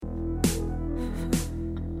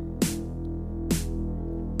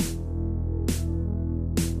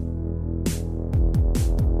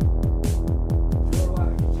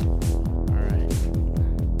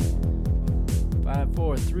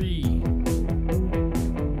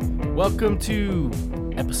Welcome to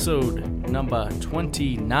episode number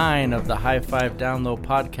 29 of the High Five Download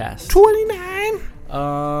podcast.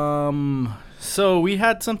 29. So we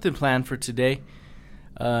had something planned for today.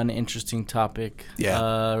 An interesting topic.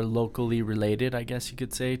 Yeah. Locally related, I guess you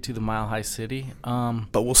could say, to the Mile High City.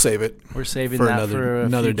 But we'll save it. We're saving for that for a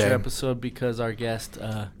future day. episode because our guest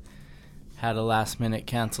had a last-minute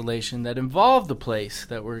cancellation that involved the place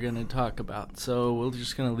that we're going to talk about. So we're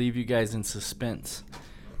just going to leave you guys in suspense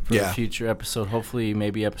for a future episode. Hopefully,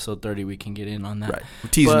 maybe episode 30, we can get in on that. Right. We're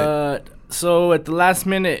teasing it. So at the last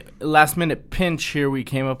minute pinch here, we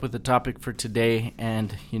came up with a topic for today,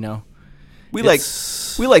 and we like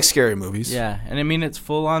scary movies. Yeah, and I mean it's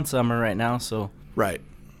full on summer right now, so right.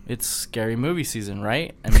 It's scary movie season,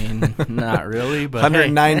 right? I mean, not really, but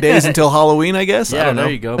 109 days until Halloween, I guess. Yeah, I don't know.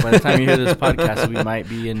 There you go. By the time you hear this podcast, we might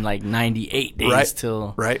be in like 98 days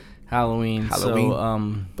till Halloween.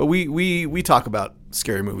 So, but we talk about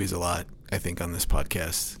scary movies a lot, I think, on this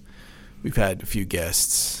podcast. We've had a few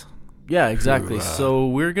guests. Yeah, exactly. So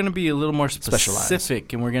we're going to be a little more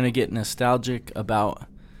specific, and we're going to get nostalgic about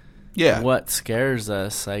what scares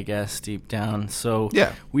us, I guess, deep down. So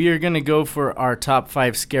we are going to go for our top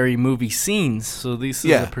 5 scary movie scenes. So this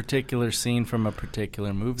is a particular scene from a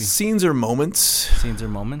particular movie. Scenes or moments. Scenes or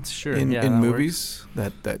moments, sure. In movies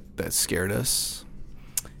that scared us.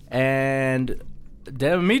 And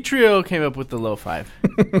Demetrio came up with the low 5.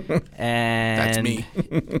 And that's me.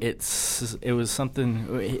 it was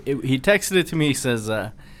something he texted it to me. He says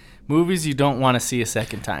movies you don't want to see a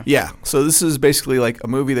second time. Yeah. So this is basically like a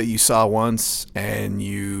movie that you saw once, and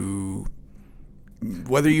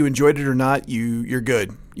whether you enjoyed it or not, you're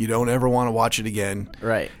good. You don't ever want to watch it again.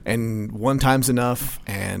 Right. And one time's enough,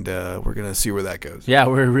 and we're going to see where that goes. Yeah,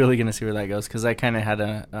 we're really going to see where that goes, because I kind of had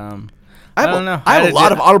a I don't know. I have a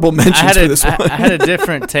lot of honorable mentions for this one. I had a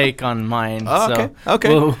different take on mine. Okay.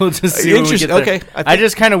 We'll just see when we get there. Okay. I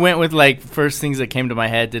just kind of went with like first things that came to my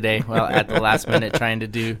head today. Well, at the last minute, trying to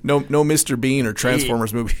do no Mr. Bean or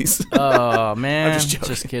Transformers movies. Oh man, I'm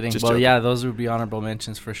just kidding. Just well, joking. yeah, those would be honorable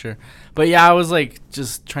mentions for sure. But yeah, I was like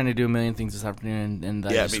just trying to do a million things this afternoon, and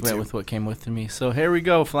I just went with what came with me. So here we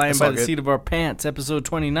go, flying by the seat of our pants, episode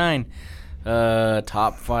 29.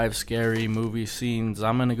 Top 5 scary movie scenes.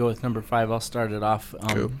 I'm gonna go with number 5. I'll start it off.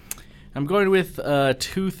 Cool. I'm going with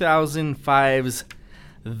 2005's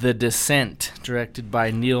The Descent, directed by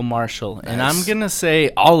Neil Marshall, and I'm gonna say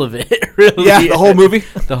all of it. Really, yeah, the whole movie.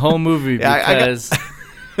 The whole movie, because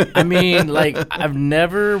I mean, like, I've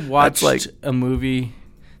never watched a movie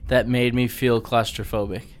that made me feel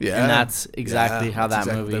claustrophobic. Yeah, and that's exactly how that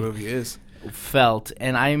movie is. Felt.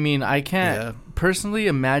 And I mean, I can't personally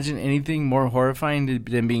imagine anything more horrifying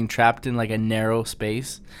than being trapped in like a narrow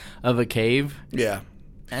space of a cave. Yeah.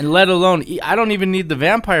 And let alone, I don't even need the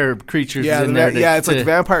vampire creatures in there. It's like the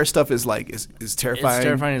vampire stuff is terrifying. It's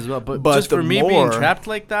terrifying as well. But just for me being trapped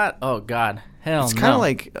like that, oh God, hell no. It's kind of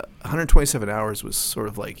like 127 Hours was sort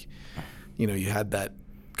of like, you had that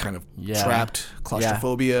kind of trapped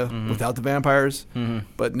claustrophobia without the vampires.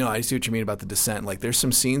 But no, I see what you mean about The Descent. Like, there's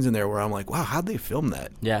some scenes in there where I'm like, wow, how'd they film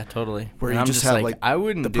that? Yeah, totally. Where you just have like I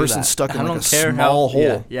wouldn't the do person that. stuck in I like don't a care small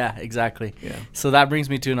hole. Yeah, exactly. Yeah. So that brings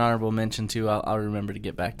me to an honorable mention too. I'll remember to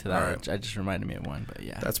get back to that. All right. I just reminded me of one, but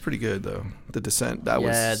yeah. That's pretty good though. The Descent. That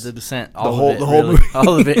was The Descent. The whole movie.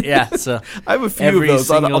 All of it. Yeah. So I have a few of those.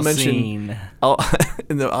 I'll mention scene.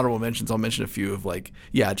 In the honorable mentions. I'll mention a few of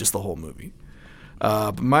just the whole movie.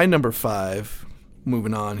 But my number 5,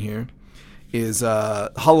 moving on here, is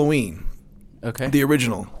Halloween. Okay. The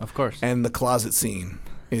original, of course. And the closet scene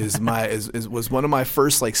was one of my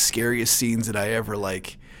first scariest scenes that I ever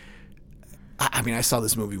I mean, I saw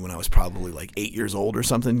this movie when I was probably 8 years old or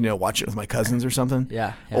something. Watching it with my cousins or something.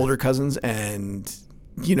 Yeah. Older cousins, and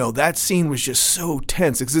that scene was just so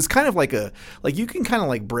tense because it's kind of you can kind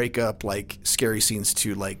of break up scary scenes to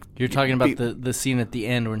You're talking about the scene at the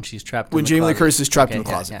end when she's trapped. When Jamie Lee Curtis is trapped in the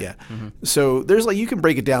closet. Yeah. Mm-hmm. So there's you can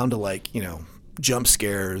break it down to jump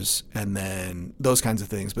scares and then those kinds of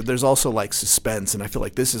things, but there's also suspense, and I feel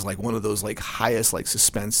like this is one of those highest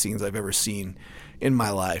suspense scenes I've ever seen in my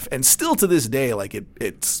life, and still to this day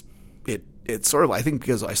it's sort of, I think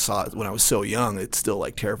because I saw it when I was so young, it still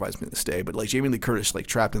terrifies me to this day. But Jamie Lee Curtis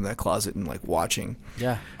trapped in that closet and watching.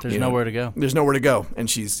 Yeah, there's nowhere to go. There's nowhere to go, and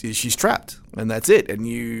she's trapped, and that's it. And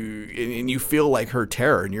you feel her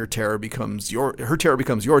terror, and her terror becomes your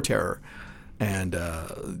terror, and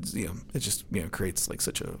it just creates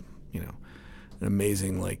such a an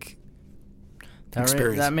amazing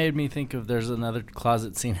experience. That made me think of there's another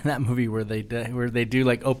closet scene in that movie where they do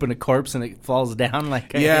like open a corpse and it falls down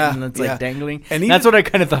like and it's like dangling. And that's what I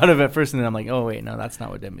kind of thought of at first, and then I'm like, oh wait, no, that's not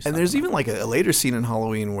what Demi's. And there's even like a later scene in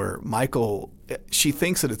Halloween where Michael, she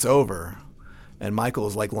thinks that it's over, and Michael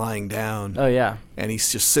is like lying down. Oh yeah, and he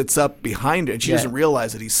just sits up behind her, and she doesn't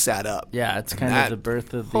realize that he's sat up. Yeah, it's kind of the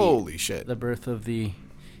birth of holy shit, the birth of the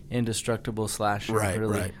indestructible slasher.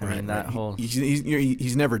 Right. I mean, that whole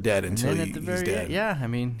he's never dead until he's dead. Yeah, I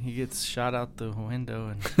mean, he gets shot out the window,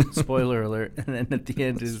 and spoiler alert. And then at the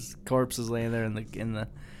end, his corpse is laying there in the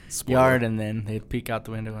yard, and then they peek out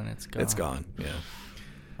the window, and it's gone. It's gone. Yeah.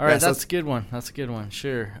 All right, that's a good one.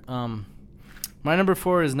 Sure. My number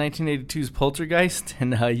 4 is 1982's Poltergeist,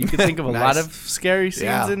 and you can think of a lot of scary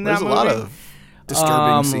scenes in that movie. There's a lot of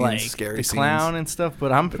disturbing scenes, like scary the scenes. Clown and stuff,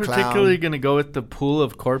 but I'm particularly going to go with the pool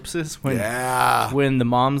of corpses when the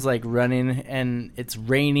mom's like running and it's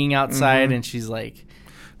raining outside and she's like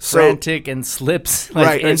frantic and slips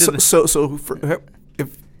like into so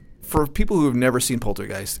for people who have never seen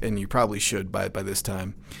Poltergeist, and you probably should by this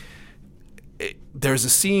time, there's a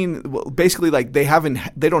scene. Well, basically, like they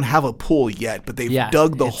don't have a pool yet, but they've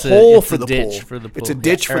dug the hole for the pool. It's a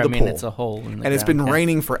ditch for the pool. It's a hole, and it's been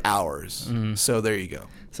raining for hours. So there you go.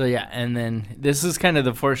 So and then this is kind of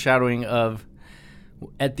the foreshadowing of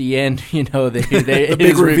at the end. You know, it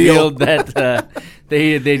is revealed that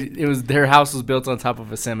their house was built on top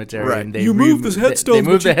of a cemetery. Right. And they moved the headstone. They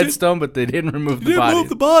moved the headstone, but they didn't remove the bodies. Didn't move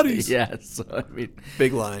the bodies. Yeah. So I mean,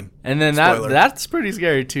 big line. And then that's pretty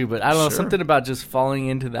scary too. But I don't know, something about just falling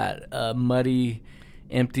into that muddy,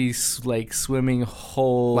 empty, like swimming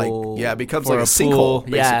hole. Like it becomes like a sinkhole,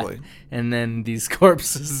 basically. Yeah. And then these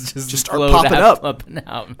corpses just start popping up and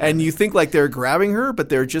out. And you think like they're grabbing her, but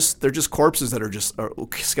they're just corpses that are just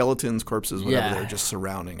skeletons, corpses, whatever. They're just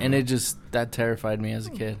surrounding her. And that terrified me as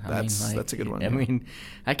a kid. That's a good one. I mean,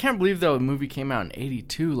 I can't believe though a movie came out in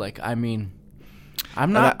 '82. Like, I mean,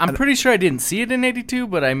 I'm pretty sure I didn't see it in '82,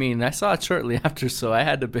 but I mean, I saw it shortly after, so I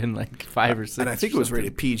had to have been like 5 or 6. And I think it was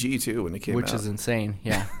rated PG too when it came out, which is insane.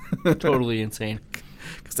 Yeah, totally insane.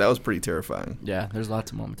 Because that was pretty terrifying. Yeah, there's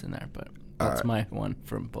lots of moments in there, but that's my one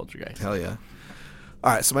from Poltergeist. Hell yeah.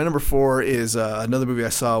 All right, so my number 4 is another movie I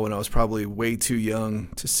saw when I was probably way too young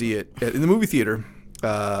to see it in the movie theater.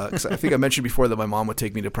 Cause I think I mentioned before that my mom would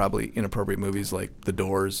take me to probably inappropriate movies like The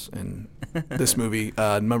Doors and this movie.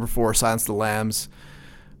 Number 4, Silence of the Lambs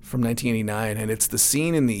from 1989, and it's the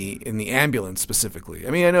scene in the ambulance specifically. I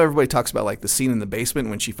mean, I know everybody talks about like the scene in the basement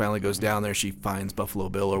when she finally goes down there, she finds Buffalo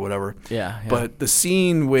Bill or whatever. Yeah. But the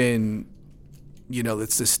scene when, you know,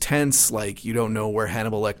 it's this tense, like you don't know where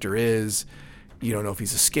Hannibal Lecter is. You don't know if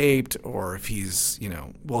he's escaped or if he's,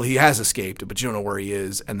 he has escaped, but you don't know where he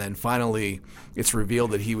is. And then finally it's revealed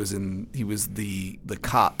that he was the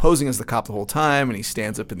cop, posing as the cop the whole time, and he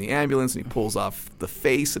stands up in the ambulance and he pulls off the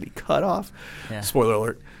face that he cut off. Yeah. Spoiler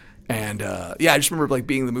alert. And I just remember like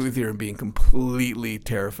being in the movie theater and being completely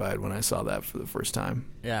terrified when I saw that for the first time.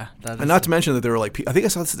 Yeah. And not to mention that there were like, I think I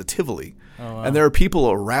saw this at the Tivoli. Oh, wow. And there were people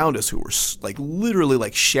around us who were like literally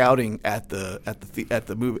like shouting at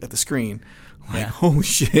the screen. Like, holy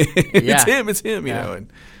shit, it's him, you know.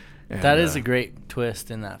 And that is a great twist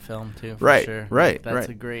in that film, too, for sure. Right, That's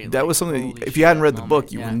a great, that was something, if you hadn't read the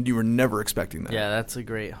book, you were never expecting that. Yeah, that's a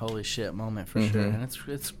great holy shit moment, for sure. And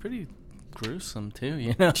it's pretty gruesome, too,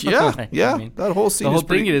 you know? Yeah, I mean, that whole scene the whole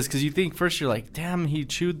thing it is, because you think first you're like, damn, he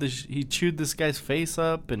chewed this guy's face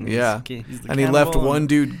up, and he's and he left one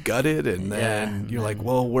dude gutted, and then you're like,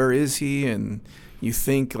 well, where is he? And you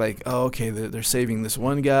think like, oh, okay, they're saving this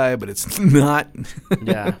one guy, but it's not.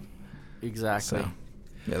 Yeah, exactly. So,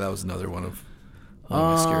 that was another one of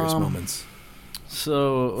my scariest moments.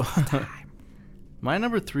 So, my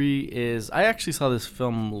number 3 is, I actually saw this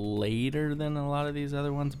film later than a lot of these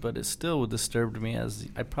other ones, but it still disturbed me as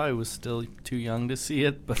I probably was still too young to see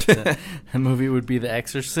it, but the movie would be The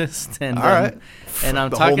Exorcist. And, all right. And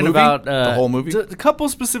I'm talking about the whole movie? A couple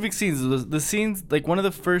specific scenes. The scenes, like one of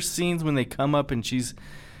the first scenes when they come up and she's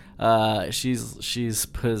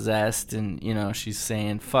possessed, and she's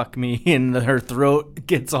saying "fuck me," and her throat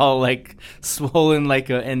gets all like swollen,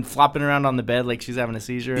 and flopping around on the bed like she's having a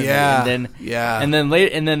seizure. And then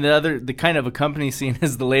the kind of accompanying scene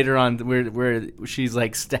is the later on where she's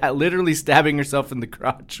like literally stabbing herself in the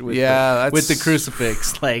crotch with the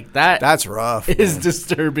crucifix. Like that. That's rough. Is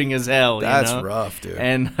disturbing as hell. That's rough, dude.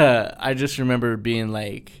 And I just remember being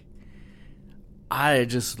like,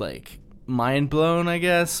 mind blown, I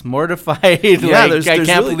guess, mortified. Yeah, I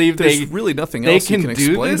can't believe there's really nothing else they can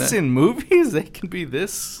do this that. in movies. They can be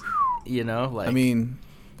this, I mean,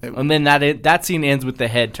 and then that scene ends with the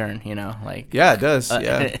head turn, it does.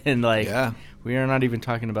 Yeah, and We are not even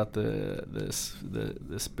talking about the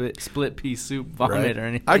split pea soup vomit or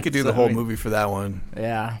anything. I could do the whole movie for that one.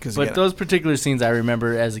 Yeah, but those particular scenes I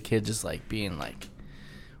remember as a kid just like being like,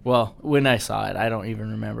 well, when I saw it, I don't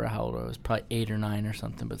even remember how old I was, probably 8 or 9 or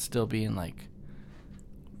something, but still being like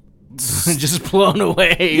just blown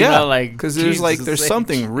away. You know, like, because there's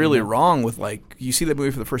something really wrong with, like, you see that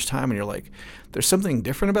movie for the first time and you're like, there's something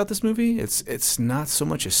different about this movie. It's not so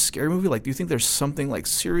much a scary movie. Like, do you think there's something like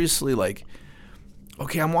seriously like,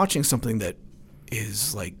 okay, I'm watching something that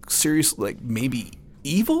is like seriously like maybe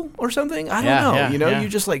evil or something? I don't know. You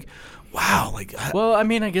just like, wow. Like, well, I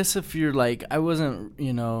mean, I guess if you're like, I wasn't,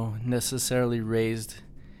 necessarily raised.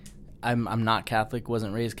 I'm not Catholic.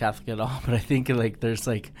 Wasn't raised Catholic at all. But I think like there's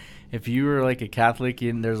like, if you were like a Catholic,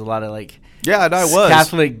 and there's a lot of like, and I was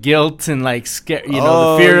Catholic guilt and like scare,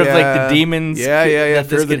 the fear of like the demons. That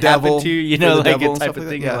this could happen to you. Like a type of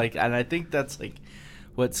thing. Like, and I think that's like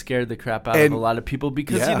what scared the crap out of a lot of people,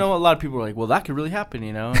 because a lot of people are like, well, that could really happen,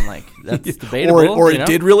 and like that's debatable, or it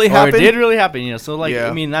did really happen, so like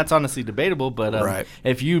I mean, that's honestly debatable, but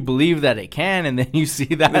if you believe that it can, and then you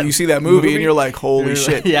see that movie and you're like, holy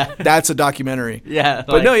shit, that's a documentary.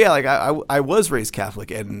 But I was raised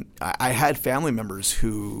Catholic, and I had family members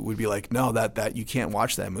who would be like, no, that you can't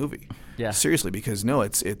watch that movie. Seriously, because no,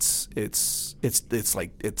 it's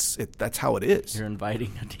like that's how it is. You're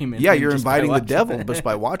inviting a demon. Yeah, you're inviting the devil just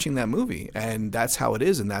by watching that movie, and that's how it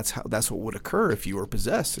is, and that's what would occur if you were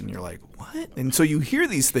possessed. And you're like, what? And so you hear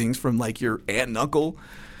these things from like your aunt and uncle,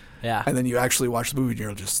 and then you actually watch the movie, and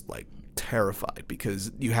you're just like terrified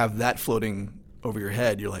because you have that floating over your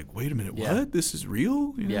head. You're like, wait a minute, what? This is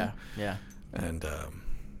real? Yeah. And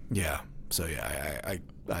so I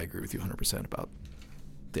agree with you 100% about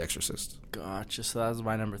The Exorcist. Gotcha. So that was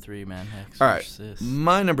my number 3, man. Exorcist. All right.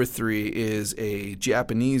 My number 3 is a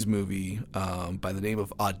Japanese movie by the name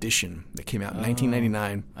of Audition that came out in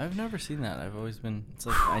 1999. I've never seen that. I've always been. It's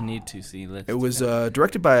like I need to see. It was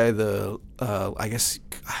directed by the I guess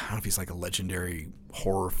I don't know if he's like a legendary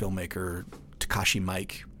horror filmmaker, Takashi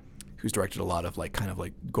Miike, who's directed a lot of like kind of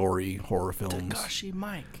like gory horror films. Takashi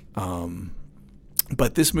Miike.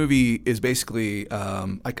 But this movie is basically,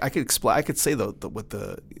 I could explain. I could say what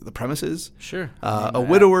the premise is. Sure. A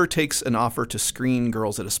widower takes an offer to screen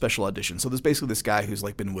girls at a special audition. So there's basically this guy who's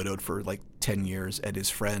like been widowed for like 10 years, and his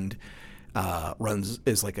friend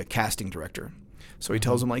is like a casting director. So he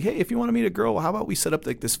tells him like, hey, if you want to meet a girl, how about we set up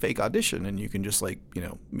like this fake audition, and you can just like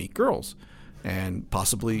meet girls, and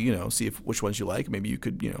possibly see which ones you like. Maybe you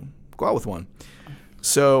could go out with one.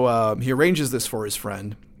 So he arranges this for his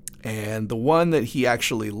friend. And the one that he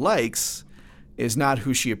actually likes is not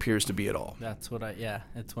who she appears to be at all. That's what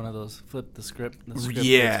it's one of those flip the script.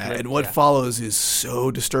 And what follows is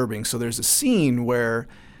so disturbing. So there's a scene where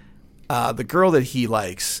the girl that he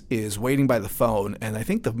likes is waiting by the phone, and I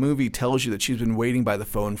think the movie tells you that she's been waiting by the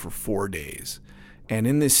phone for 4 days. And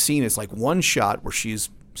in this scene, it's like one shot where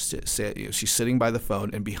she's sitting by the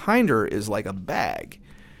phone, and behind her is like a bag.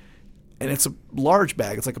 And it's a large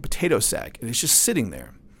bag. It's like a potato sack, and it's just sitting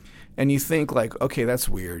there. And you think like, okay, that's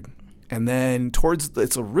weird. And then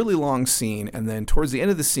it's a really long scene. And then towards the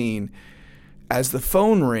end of the scene, as the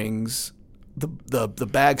phone rings, the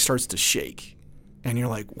bag starts to shake. And you're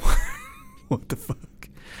like, what the fuck?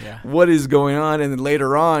 Yeah. What is going on? And then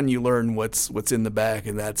later on, you learn what's in the bag.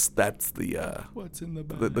 And that's the... what's in the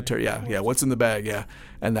bag? What's in the bag, yeah.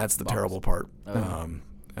 And that's the terrible part. Oh.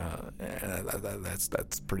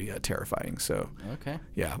 That's pretty terrifying. So okay,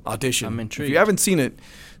 yeah, Audition. I'm intrigued. If you haven't seen it,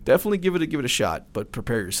 definitely give it a shot, but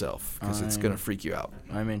prepare yourself because it's gonna freak you out.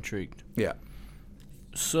 I'm intrigued. Yeah.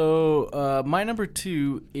 So my number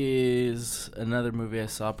 2 is another movie I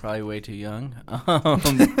saw probably way too young,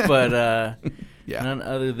 but none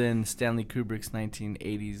other than Stanley Kubrick's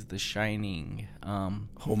 1980s The Shining.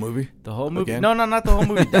 Whole movie? The whole movie? Again? No, not the whole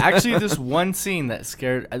movie. Actually, this one scene that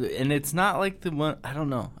scared, and it's not like the one. I don't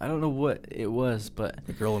know what it was, but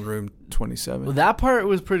the girl in room 27. Well, that part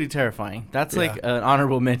was pretty terrifying. That's like an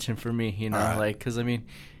honorable mention for me, right. Like because I mean.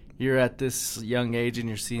 You're at this young age and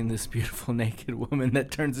you're seeing this beautiful naked woman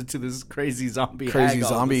that turns into this crazy zombie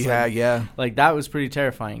hag, yeah. Like, that was pretty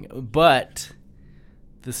terrifying. But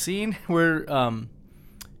the scene where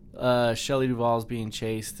Shelley Duvall's being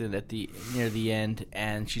chased and near the end,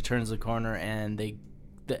 and she turns the corner and they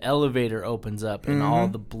the elevator opens up and all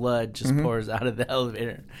the blood just pours out of the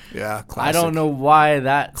elevator. Yeah, classic. I don't know why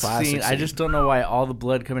that scene. I just don't know why all the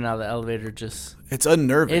blood coming out of the elevator just. It's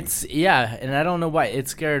unnerving. And I don't know why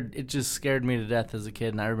it just scared me to death as a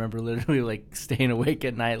kid, and I remember literally like staying awake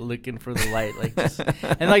at night looking for the light, like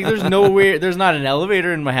and like there's not an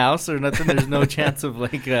elevator in my house or nothing. There's no chance of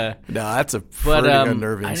like. No, that's a pretty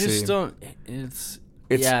unnerving scene. I just don't.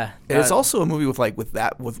 It's also a movie with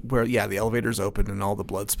where the elevator's open and all the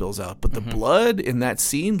blood spills out, but the blood in that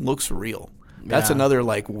scene looks real. That's another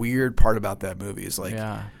like weird part about that movie is like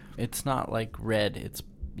it's not like red, it's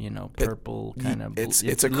purple kind of. It's a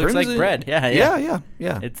it crimson. looks like bread. Yeah.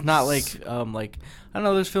 It's not like I don't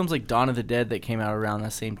know. There's films like Dawn of the Dead that came out around the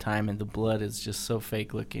same time, and the blood is just so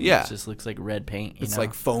fake looking. Yeah, it just looks like red paint. It's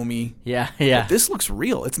like foamy. Yeah. But this looks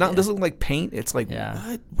real. It's not. It doesn't look like paint. It's like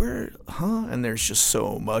what? Where? Huh? And there's just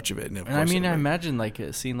so much of it. And I imagine like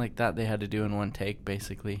a scene like that they had to do in one take,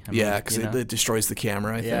 basically. Because it destroys the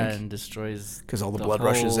camera. I think. Yeah, and destroys because all the blood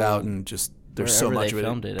rushes out and just. There's so much of it.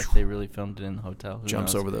 Filmed it. If they really filmed it in the hotel,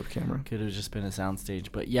 jumps over the camera. Could have just been a soundstage,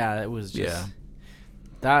 but it was just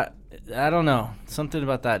that. I don't know, something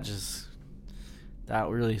about that that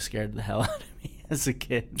really scared the hell out of me as a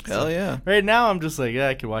kid. Hell yeah! Right now, I'm just like,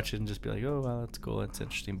 I could watch it and just be like, oh wow, that's cool, that's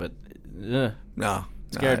interesting, but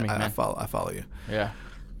scared me. Man. I follow you. Yeah.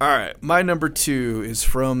 All right, my number 2 is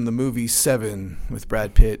from the movie Seven with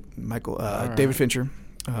Brad Pitt, David Fincher,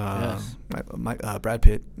 Brad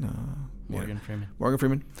Pitt. Morgan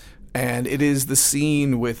Freeman, and it is the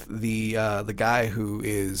scene with the guy who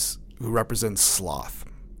represents Sloth,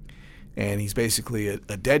 and he's basically a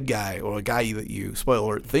dead guy or a guy that you,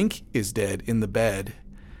 spoiler alert, think is dead in the bed.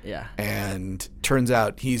 Yeah, and turns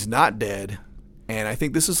out he's not dead. And I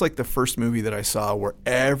think this is like the first movie that I saw where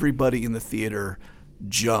everybody in the theater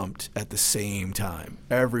jumped at the same time.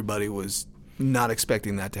 Everybody was not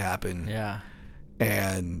expecting that to happen. Yeah,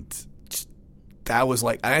 and. That was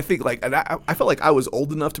like, and I think like, and I felt like I was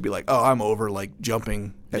old enough to be like, oh, I'm over like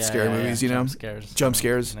jumping at scary movies, jump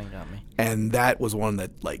scares. And that was one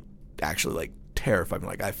that like actually like terrified me.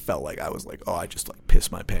 Like I felt like I was like, oh, I just like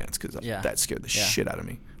pissed my pants because that scared the shit out of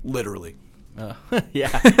me, literally.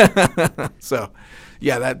 So,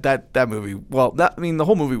 that movie. Well, the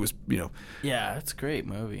whole movie was, Yeah, it's a great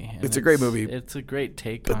movie. It's a great movie. It's a great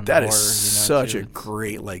take on horror. But that is such a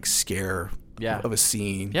great like scare of a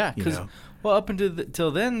scene. Yeah, because. Well, up until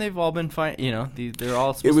then, they've all been fine. They're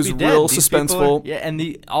all supposed to be dead. It was real suspenseful.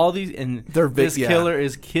 This killer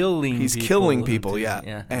is killing. He's killing people.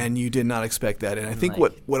 Yeah, and you did not expect that. And I think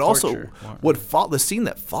what the scene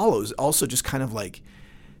that follows also just kind of like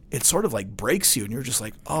it sort of like breaks you, and you're just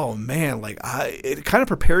like, oh man, like it kind of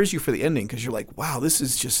prepares you for the ending because you're like, wow, this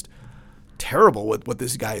is just terrible what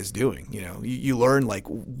this guy is doing. You learn like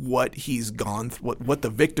what he's gone what the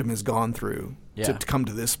victim has gone through to come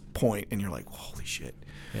to this point, and you're like, holy shit.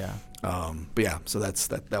 But so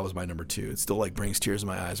that was my number 2. It still like brings tears in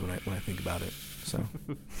my eyes when I think about it. So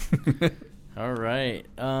all right.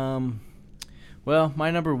 Well, my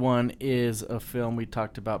number 1 is a film we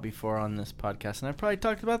talked about before on this podcast, and I probably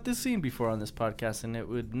talked about this scene before on this podcast, and it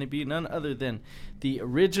would be none other than the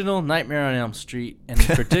original Nightmare on Elm Street, and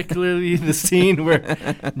particularly the scene where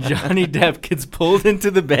Johnny Depp gets pulled into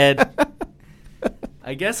the bed.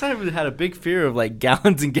 I guess I had a big fear of like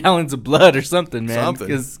gallons and gallons of blood or something, man,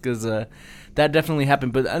 because that definitely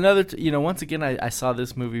happened. But another, once again, I saw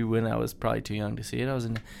this movie when I was probably too young to see it. I was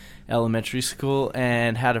in elementary school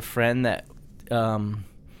and had a friend that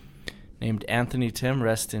named Anthony Tim,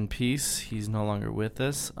 rest in peace. He's no longer with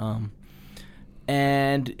us.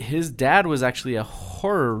 And his dad was actually a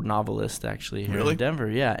horror novelist, actually, here in Denver.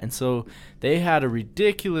 Yeah, and so they had a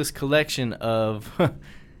ridiculous collection of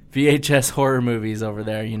VHS horror movies over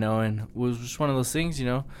there, and it was just one of those things,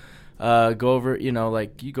 go over,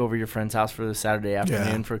 like you go over your friend's house for the Saturday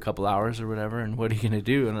afternoon for a couple hours or whatever, and what are you gonna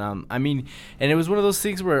do? And and it was one of those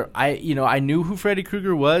things where I knew who Freddy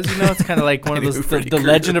Krueger was. It's kind of like one of those the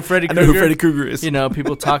legend of Freddy Krueger. I know who Freddy Krueger is.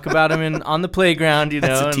 People talk about him on the playground.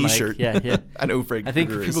 That's a T-shirt. Yeah. I know who Freddy Krueger is. I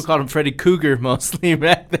think people called him Freddy Cougar mostly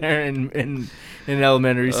back there in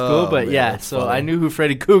elementary school. But man, so funny. I knew who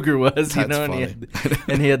Freddy Cougar was.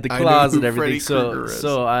 And he had the claws and everything.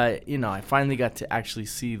 So I finally got to actually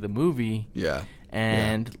see the movie.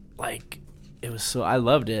 And it was I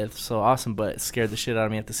loved it. It's so awesome, but it scared the shit out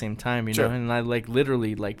of me at the same time, know. And I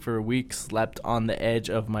literally for a week slept on the edge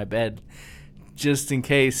of my bed, just in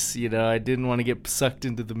case I didn't want to get sucked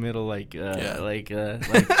into the middle like Johnny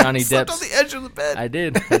Depp on the edge of the bed. I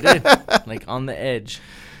did like on the edge.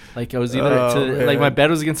 Like I was either like my bed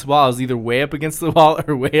was against the wall. I was either way up against the wall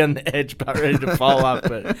or way on the edge, about ready to fall off,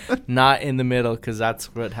 but not in the middle, because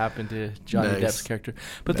that's what happened to Johnny Depp's character.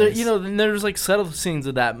 But there, then there was like subtle scenes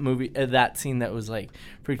of that movie, that scene that was like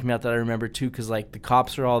freaked me out, that I remember too, because like the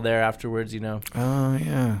cops are all there afterwards, Oh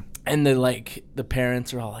yeah. And the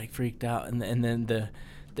parents are all like freaked out, and then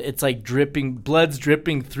it's like blood's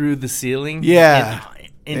dripping through the ceiling. Yeah.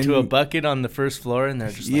 Into a bucket on the first floor, and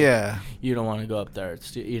they're just like, you don't want to go up there,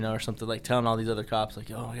 it's, or something, like telling all these other cops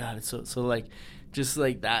like, oh my God, it's so like, just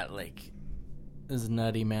like that, like, is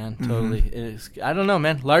nutty, man. Totally. It is. I don't know,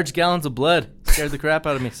 man. Large gallons of blood scared the crap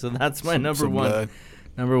out of me, so that's my number one. Blood.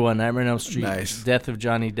 Number one, Nightmare on Elm Street. Nice. Death of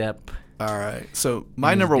Johnny Depp. All right, so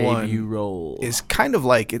my number one role is kind of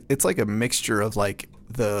like it's like a mixture of like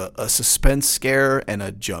a suspense scare and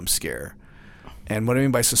a jump scare. And what I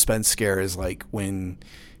mean by suspense scare is like when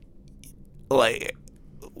like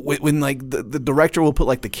the director will put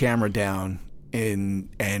like the camera down and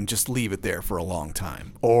just leave it there for a long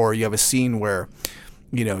time, or you have a scene where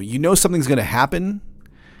you know something's going to happen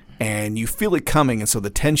and you feel it coming, and so the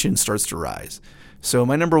tension starts to rise. So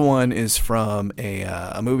my number one is from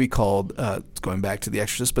a movie called going back to The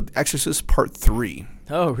Exorcist, but The Exorcist Part 3.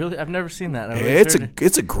 Oh, really? I've never seen that.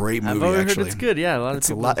 It's a great movie. I've always actually heard it's good. Yeah, I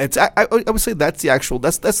would say that's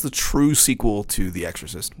the true sequel to The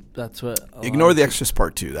Exorcist. That's what. Ignore The Exorcist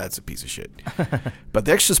Part 2. That's a piece of shit. But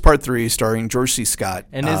The Exorcist Part 3, starring George C. Scott.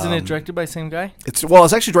 And isn't it directed by the same guy? It's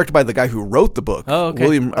actually directed by the guy who wrote the book. Oh, okay.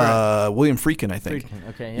 William Friedkin, I think. Friedkin.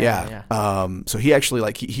 Okay. Yeah. So he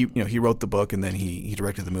actually he wrote the book, and then he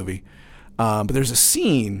directed the movie. But there's a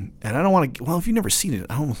scene, and I don't want to. Well, if you've never seen it,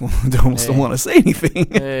 I almost don't want to say anything.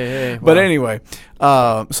 Hey, but anyway,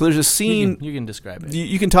 so there's a scene. You can describe it.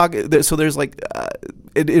 You can talk. So there's like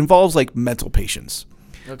it involves like mental patients.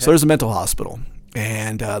 Okay. So there's a mental hospital,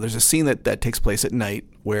 and there's a scene that takes place at night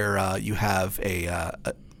where you have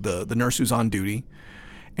the nurse who's on duty,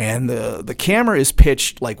 and the camera is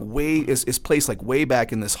pitched like is placed like way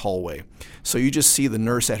back in this hallway. So you just see the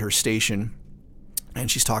nurse at her station. And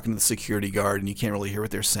she's talking to the security guard, and you can't really hear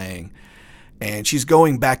what they're saying. And she's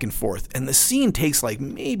going back and forth. And the scene takes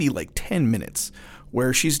maybe 10 minutes,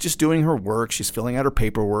 where she's just doing her work. She's filling out her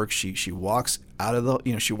paperwork. She walks out of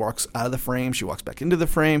the frame. She walks back into the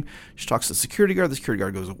frame. She talks to the security guard. The security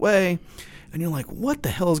guard goes away. And you're like, what the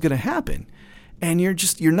hell is going to happen? And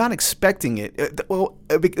you're not expecting it. Well,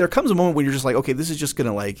 there comes a moment when you're just like, okay, this is just going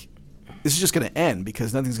to end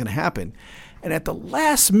because nothing's going to happen. And at the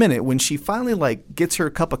last minute, when she finally gets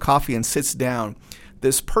her cup of coffee and sits down,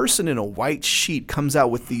 this person in a white sheet comes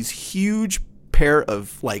out with these huge pair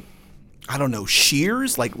of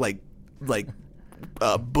shears,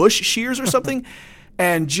 bush shears or something,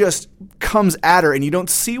 and just comes at her. And you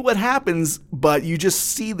don't see what happens, but you just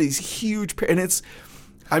see these huge and it's.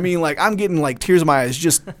 I mean, I'm getting tears in my eyes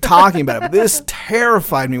just talking about it. But this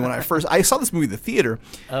terrified me when I saw this movie at the theater.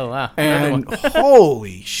 Oh wow! And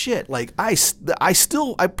holy shit! I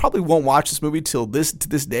probably won't watch this movie to this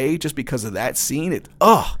day just because of that scene.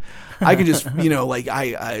 I can just I've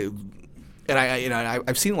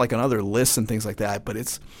seen it on other lists and things like that. But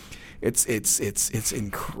it's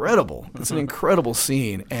incredible. It's an incredible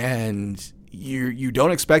scene, and you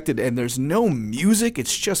don't expect it. And there's no music.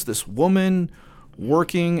 It's just this woman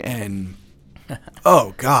working, and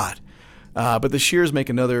oh god! But the Shears make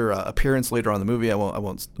another appearance later on in the movie. I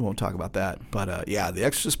won't talk about that. But The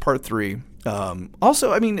Exorcist Part 3.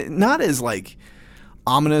 Also, I mean, not as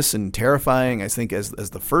ominous and terrifying, I think, as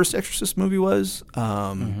the first Exorcist movie was.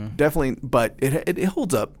 Definitely, but it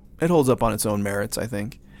holds up. It holds up on its own merits, I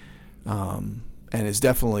think, and is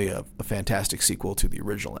definitely a fantastic sequel to the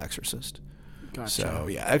original Exorcist. Gotcha. So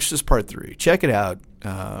Exorcist Part 3. Check it out.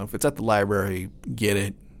 If it's at the library, get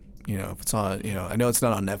it. If it's on, I know it's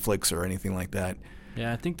not on Netflix or anything like that.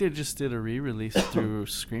 Yeah, I think they just did a re-release through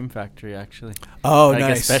Scream Factory, actually. Oh,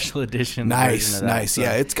 nice. A special edition. Nice. So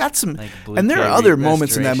yeah, it's got some, and there are other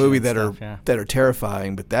moments in that movie that are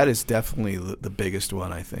terrifying, but that is definitely the biggest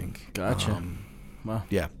one, I think. Gotcha. Well,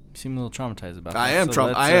 yeah. You seem a little traumatized about that.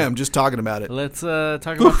 I am just talking about it. Let's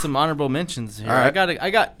talk about some honorable mentions here. All right. I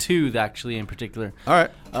got two actually in particular. All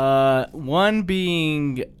right. One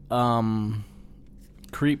being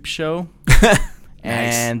Creep Show.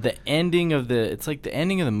 Nice. And the ending of it's like the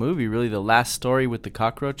ending of the movie, really, the last story with the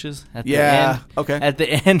cockroaches at the end. Yeah, okay. At the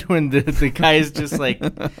end when the guy is just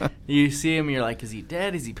you see him, you're like, is he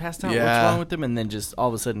dead? Is he passed out? Yeah. What's wrong with him? And then just all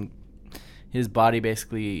of a sudden, his body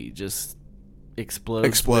basically just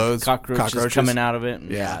explodes with cockroaches coming out of it.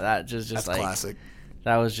 And that that's classic.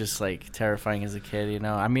 That was just terrifying as a kid,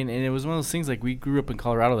 I mean, and it was one of those things we grew up in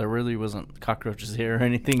Colorado. There really wasn't cockroaches here or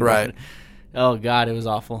anything, right? Oh God, it was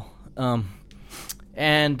awful.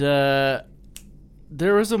 And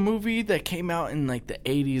there was a movie that came out in like the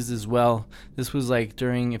 80s as well. This was like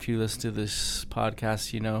during, if you listen to this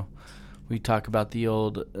podcast, you know, we talk about the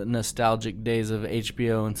old nostalgic days of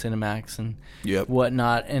HBO and Cinemax and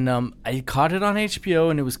whatnot. And I caught it on HBO,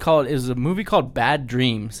 and it was a movie called Bad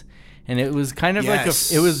Dreams. And it was kind of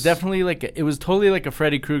it was definitely it was totally like a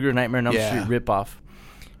Freddy Krueger Nightmare on Elm Street ripoff.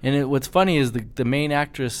 And what's funny is the main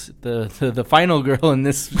actress, the final girl in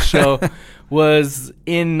this show, was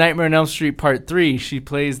in Nightmare on Elm Street Part 3. She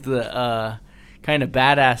plays the kind of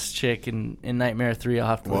badass chick in Nightmare 3. I'll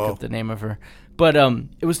have to look up the name of her. But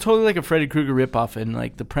it was totally like a Freddy Krueger ripoff, and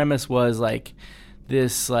like the premise was like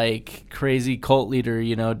this like crazy cult leader,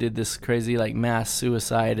 you know, did this crazy like mass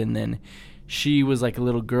suicide, and then she was like a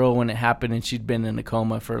little girl when it happened, and she'd been in a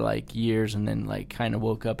coma for like years, and then like kind of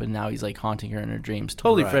woke up, and now he's like haunting her in her dreams.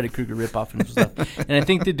 Totally Freddy Krueger ripoff and stuff. And I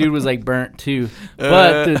think the dude was like burnt too.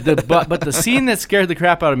 But the scene that scared the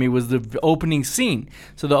crap out of me was the opening scene.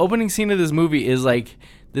 So the opening scene of this movie is like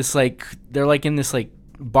this, like they're like in this like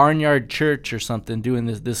barnyard church or something doing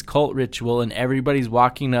this cult ritual, and everybody's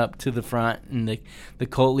walking up to the front, and the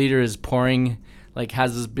cult leader is pouring, like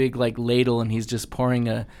has this big like ladle, and he's just pouring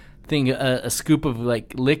a scoop of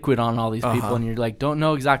like liquid on all these people, and you're like, don't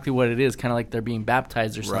know exactly what it is, kind of like they're being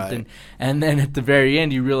baptized or something. And then at the very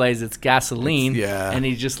end you realize it's gasoline, and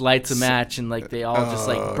he just lights a match, and like they all just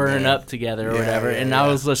like burn up together or whatever. I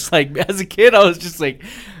was just like, as a kid I was just like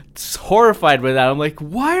horrified by that. I'm like,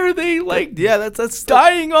 why are they like that's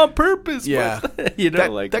dying on purpose? You know,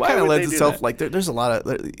 that kind of lends itself like there's a lot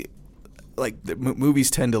of like the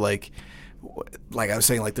movies tend to like I was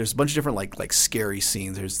saying, like there's a bunch of different like scary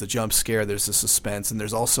scenes. There's the jump scare, there's the suspense, and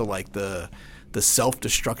there's also like the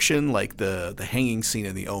self-destruction, like the hanging scene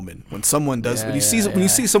in The Omen. When someone does when you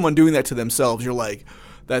see someone doing that to themselves, you're like,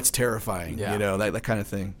 that's terrifying, you know, that kind of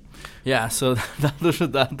thing. Yeah, so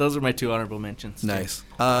those are my two honorable mentions. Nice.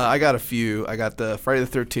 I got a few. I got the Friday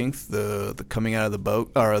the 13th, the coming out of the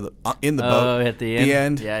boat, or in the boat at the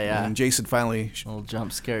end. Yeah. And Jason finally little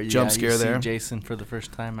jump scare. You there. See Jason for the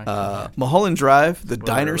first time. Mulholland Drive, the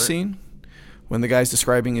diner scene, when the guy's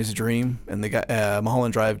describing his dream, and the guy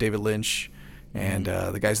Mulholland Drive, David Lynch. And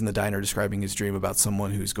the guy's in the diner describing his dream about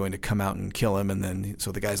someone who's going to come out and kill him, and then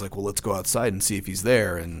so the guy's like, well, let's go outside and see if he's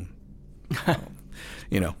there, and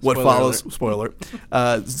you know what follows. Spoiler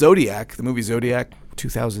alert. Zodiac, the movie Zodiac,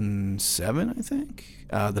 2007, I think.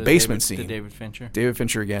 The basement scene. The David Fincher. David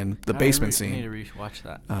Fincher again. The basement scene. I need to rewatch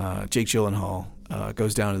that. Jake Gyllenhaal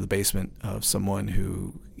goes down to the basement of someone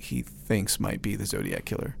who he thinks might be the Zodiac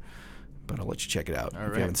killer, but I'll let you check it out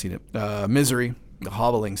if you haven't seen it. Misery. The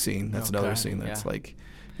hobbling scene. That's another scene that's like,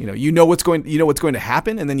 you know what's going to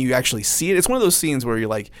happen, and then you actually see it. It's one of those scenes where you're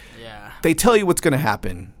like, they tell you what's going to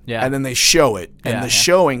happen, and then they show it, and the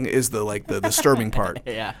showing is the disturbing part.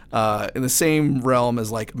 In the same realm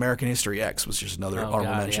as like American History X was just another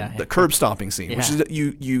honorable mention. The curb stomping scene, which is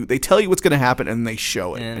they tell you what's going to happen, and they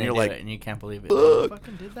show it, and you're like, and you can't believe it. They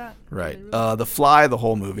fucking did that. Right. The Fly, the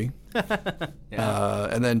whole movie.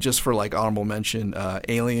 And then just for like honorable mention,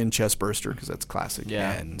 Alien Chestburster, because that's classic,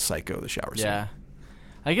 and Psycho, the shower scene. Yeah,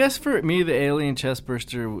 I guess for me, the Alien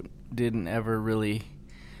Chestburster didn't ever really.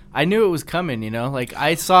 I knew it was coming, like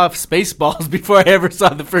I saw Spaceballs before I ever saw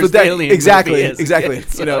the first Alien. Exactly.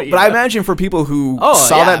 So, but I imagine for people who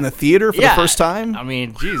saw that in the theater for the first time. I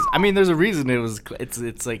mean, there's a reason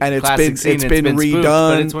it's like and classic scene. It's been redone. Spoofed,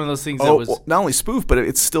 but it's one of those things that was not only spoofed, but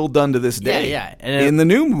it's still done to this day. And in the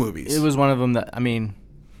new movies, it was one of them that I'm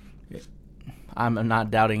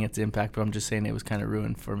not doubting its impact, but I'm just saying it was kind of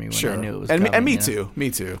ruined for me when I knew it was coming. And me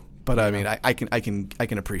too. But I mean, I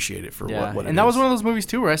can appreciate it for what it is. And that was one of those movies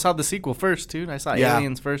too where I saw the sequel first too. I saw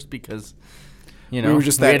Aliens first because we were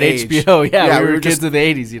just that age. HBO. We were kids of the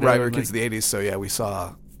 80s. Right, we were kids of the 80s. So we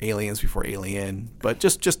saw Aliens before Alien. But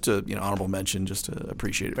just to honorable mention, just to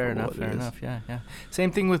appreciate it. Fair enough. Yeah.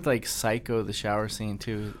 Same thing with like Psycho, the shower scene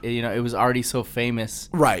too. It was already so famous.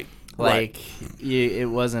 Right. Like it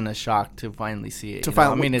wasn't a shock to finally see it.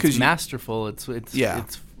 It's masterful. It's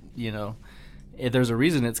there's a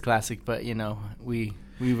reason it's classic, but we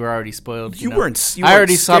were already spoiled. You weren't. I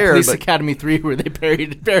already saw Police Academy 3 where they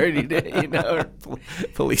parodied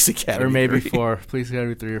it. Police Academy, or maybe 3. 4. Police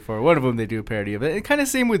Academy 3 or 4. One of them they do a parody of it. It kind of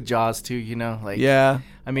same with Jaws too. Jaws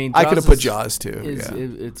I could have put Jaws too.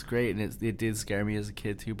 It's great, and it did scare me as a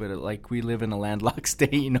kid too. But we live in a landlocked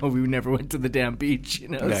state. We never went to the damn beach. You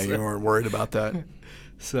weren't worried about that.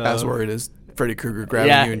 So as worried as Freddy Krueger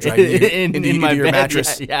grabbing you and dragging you into my your bed.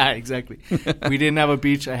 mattress. Yeah, exactly. We didn't have a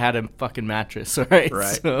beach. I had a fucking mattress. All right.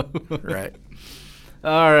 Right. So. Right.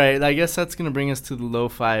 All right, I guess that's going to bring us to the low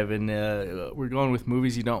 5, and we're going with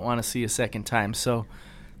movies you don't want to see a second time. So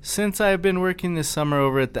since I've been working this summer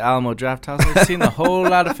over at the Alamo Drafthouse, I've seen a whole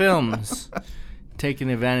lot of films, taking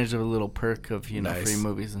advantage of a little perk of, free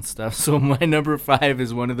movies and stuff. So my number 5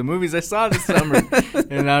 is one of the movies I saw this summer,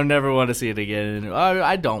 and I'll never want to see it again. And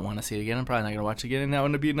I don't want to see it again. I'm probably not going to watch it again, and that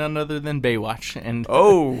one would be none other than Baywatch. And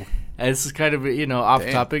this is kind of, off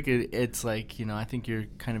topic. It's like, I think you're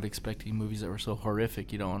kind of expecting movies that were so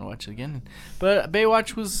horrific you don't want to watch it again. But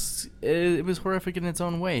Baywatch was horrific in its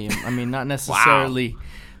own way. I mean, not necessarily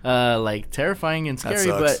like terrifying and scary,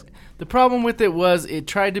 but the problem with it was it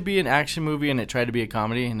tried to be an action movie and it tried to be a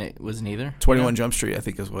comedy, and it was neither. 21 Jump Street, I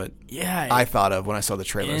think, is what I thought of when I saw the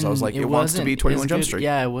trailers. I was like, it wants to be 21 Jump Street.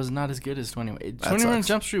 Yeah, it was not as good as 21. 21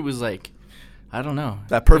 Jump Street was like, I don't know.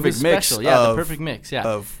 That perfect mix. The perfect mix,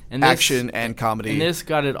 of action and comedy. And this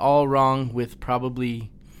got it all wrong with probably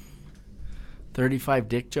 35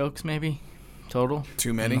 dick jokes, maybe, total.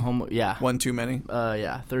 Too many? One too many?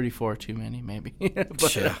 34 too many, maybe.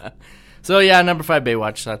 So, number 5,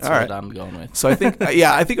 Baywatch. That's what I'm going with. So I think,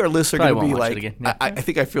 I think our lists are going to be like, I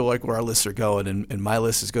think I feel like where our lists are going, and my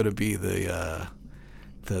list is going to be the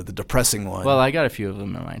depressing one. Well, I got a few of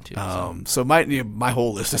them in mind too. So my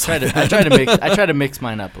whole list is. I try to mix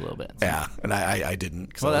mine up a little bit. So. Yeah, and I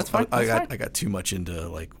didn't. Well, that's fine. I got too much into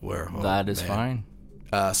like where. That is fine.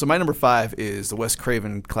 So my number 5 is the Wes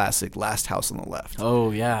Craven classic Last House on the Left.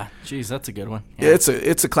 Oh yeah, jeez, that's a good one. Yeah.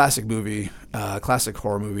 It's a classic movie, classic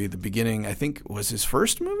horror movie. The beginning, I think, was his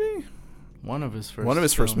first movie. One of his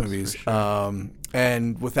first movies. Sure.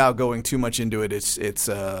 And without going too much into it, it's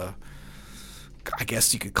I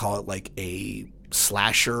guess you could call it like a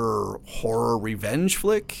slasher horror revenge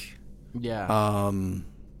flick. Yeah.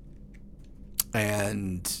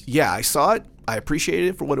 And I saw it. I appreciated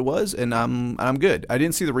it for what it was, and I'm good. I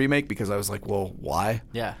didn't see the remake because I was like, well, why?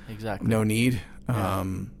 Yeah, exactly. No need. Yeah.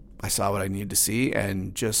 I saw what I needed to see,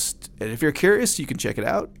 and if you're curious, you can check it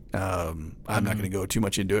out. I'm not going to go too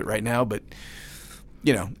much into it right now, but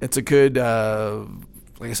it's a good,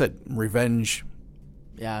 like I said, revenge.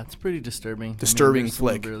 Yeah, it's pretty disturbing.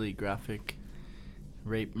 Flick. Some really graphic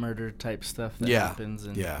rape, murder type stuff that happens.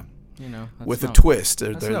 And, with a twist.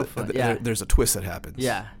 There's a twist that happens.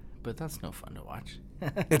 Yeah, but that's no fun to watch.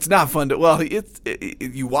 It's not fun to. Well,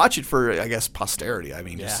 you watch it for, I guess, posterity. I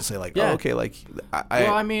mean, just to say like, oh, okay, like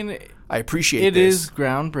I appreciate it. It this. is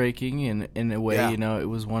groundbreaking in a way. Yeah. It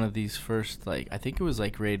was one of these first, like, I think it was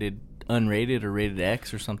like unrated or rated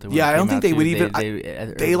X or something. Yeah, I don't think they would even.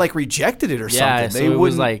 They like rejected it or something. So they wouldn't.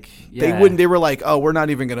 Was like, they wouldn't. They were like, oh, we're not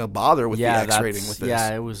even going to bother with the X rating with this.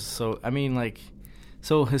 Yeah, it was so. I mean, like.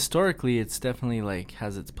 So historically, it's definitely like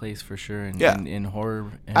has its place for sure in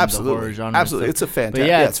horror and the horror genre. Absolutely, it's a fantastic.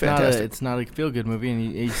 But it's fantastic. It's not a feel good movie,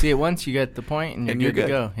 and you see it once, you get the point, and you're good to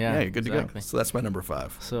go. Yeah, you're good to go. So that's my number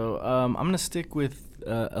 5. So I'm gonna stick with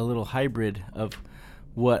a little hybrid of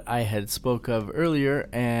what I had spoke of earlier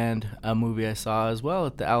and a movie I saw as well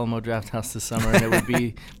at the Alamo Drafthouse this summer, and it would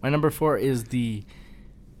be my number 4 is the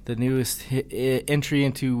newest entry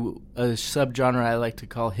into a subgenre I like to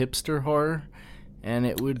call hipster horror. And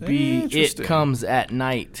it would be It Comes at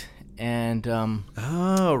Night. And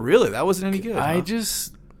oh, really? That wasn't any good.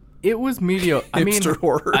 It was mediocre. Hipster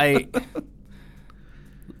horror.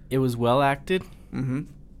 It was well acted. Mm-hmm.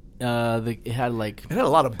 It had a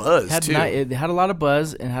lot of buzz too. It had a lot of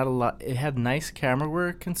buzz and it had nice camera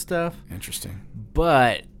work and stuff. Interesting.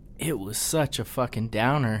 But it was such a fucking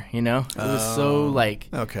downer. It was so like.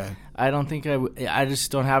 Okay. I don't think I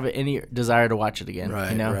just don't have any desire to watch it again.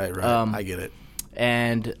 Right. Right. I get it.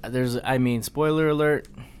 And spoiler alert.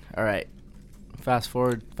 All right, fast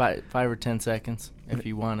forward 5 or 10 seconds if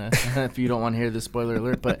you wanna, if you don't want to hear the spoiler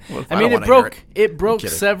alert. But it broke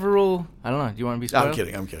several. I don't know. Do you want to be spoiled?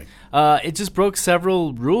 I'm kidding. It just broke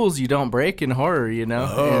several rules you don't break in horror.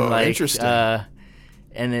 Oh, and interesting.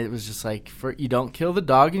 And it was just like, you don't kill the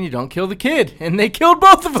dog and you don't kill the kid, and they killed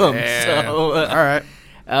both of them. Damn. So all right.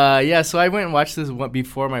 So I went and watched this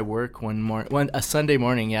before my work a Sunday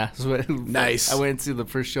morning. Yeah, nice. I went to the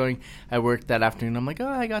first showing. I worked that afternoon. I'm like, oh,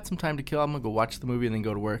 I got some time to kill. I'm gonna go watch the movie and then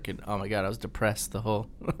go to work. And oh my god, I was depressed the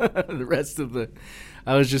rest of the.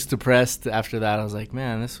 I was just depressed after that. I was like,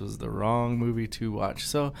 man, this was the wrong movie to watch.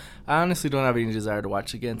 So I honestly don't have any desire to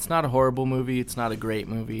watch it again. It's not a horrible movie. It's not a great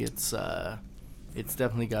movie. It's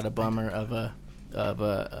definitely got a bummer of a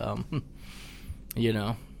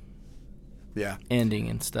ending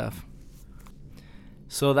and stuff.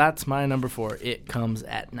 So that's my number 4. It Comes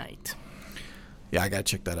at Night. Yeah, I got to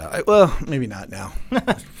check that out. Well, maybe not now.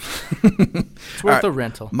 It's worth a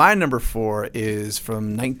rental. My number 4 is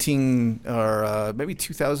from maybe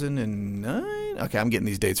 2009. Okay, I'm getting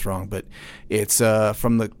these dates wrong, but it's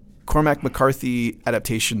from the Cormac McCarthy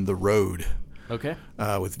adaptation, The Road. Okay.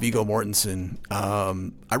 With Viggo Mortensen.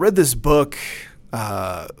 I read this book,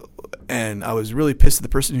 and I was really pissed at the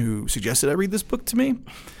person who suggested I read this book to me,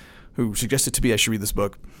 who suggested to me I should read this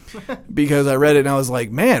book, because I read it and I was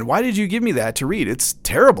like, man, why did you give me that to read? It's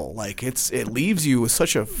terrible. Like, it leaves you with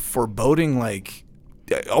such a foreboding, like,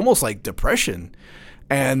 almost like depression.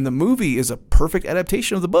 And the movie is a perfect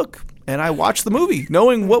adaptation of the book. And I watched the movie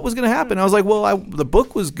knowing what was going to happen. I was like, well, the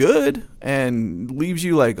book was good, and leaves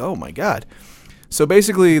you like, oh my God. So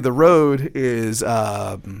basically, The Road is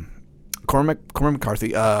Cormac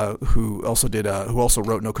McCarthy, who also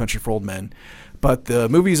wrote No Country for Old Men. But the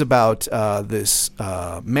movie's about this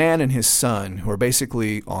man and his son who are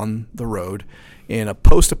basically on the road in a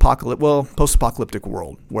post-apocalyptic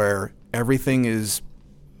world where everything is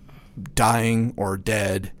dying or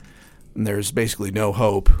dead, and there's basically no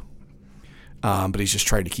hope. But he's just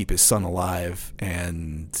trying to keep his son alive,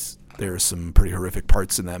 and there's some pretty horrific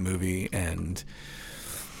parts in that movie, and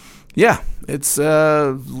yeah, it's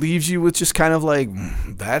leaves you with just kind of like,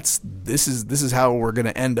 this is how we're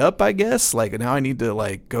gonna end up, I guess. Like, now I need to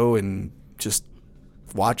like go and just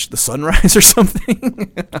watch the sunrise or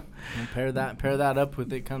something. And pair that up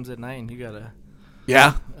with It Comes at Night, and you got a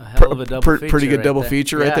hell of a double feature, pretty good double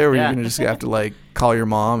feature right there, where you're gonna just have to like call your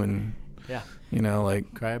mom and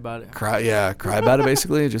like cry about it. Cry about it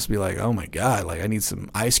basically. Just be like, oh my God, like I need some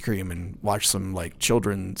ice cream and watch some like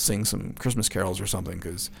children sing some Christmas carols or something.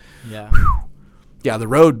 Because The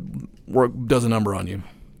Road does a number on you.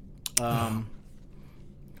 All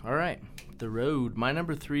right, The Road. My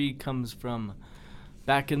number 3 comes from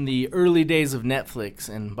back in the early days of Netflix,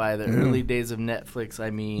 and by the early days of Netflix, I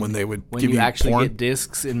mean when you actually get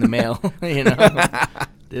discs in the mail,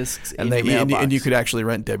 discs in your mailbox. And you could actually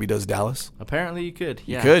rent Debbie Does Dallas. Apparently, you could.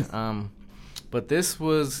 Yeah. You could. But this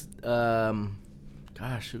was,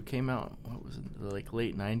 it came out. What was it? Like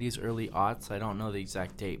late '90s, early aughts. I don't know the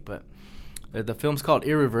exact date, but the film's called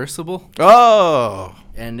Irreversible. Oh,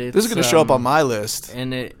 and this is going to show up on my list.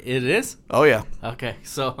 And it is. Oh yeah. Okay,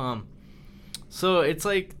 so it's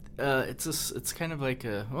like it's kind of like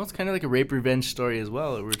a rape revenge story as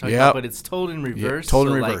well that we're talking about, but it's told in reverse. Told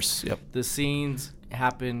in reverse. Like, the scenes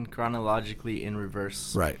happen chronologically in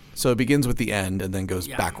reverse. Right. So it begins with the end and then goes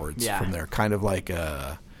backwards from there. Kind of like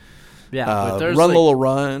Run Lola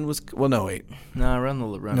Run was Run Lola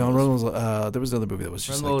Run. No, Run was there was another movie that was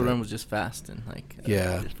just Run Lola Run was just fast and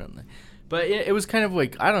differently. But it was kind of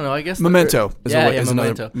like, I don't know, I guess Memento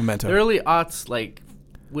Memento. Memento. The early aughts, like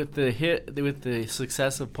with the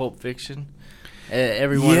success of Pulp Fiction,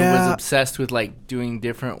 everyone was obsessed with like doing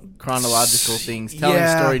different chronological things, telling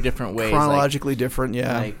story different ways, chronologically different.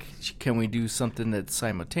 Yeah, like can we do something that's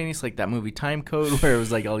simultaneous, like that movie Time Code, where it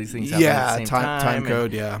was like all these things happening at the same time. Time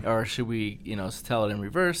Code. Or should we, tell it in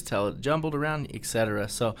reverse, tell it jumbled around, etc.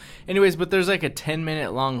 So, anyways, but there's like a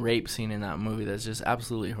 10-minute long rape scene in that movie that's just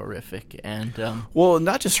absolutely horrific, and well,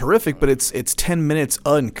 not just horrific, but it's 10 minutes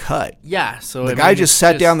uncut. Yeah, so the guy just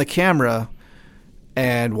sat down the camera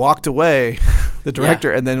and walked away, the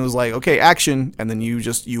director, and then was like, okay, action, and then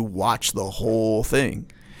you watch the whole thing.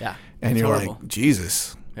 Yeah. And you're horrible. Like,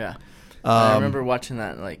 Jesus. Yeah. I remember watching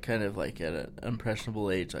that like kind of like at an impressionable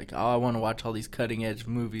age, like, oh, I want to watch all these cutting edge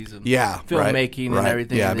movies and filmmaking and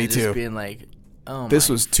everything. Yeah, and me just too. Being like, oh, this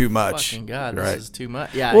was too much. Fucking God, this is too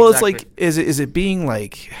much. Yeah. Well, exactly. It's like, is it being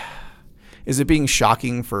like, is it being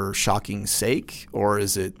shocking for shocking's sake, or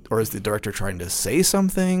is the director trying to say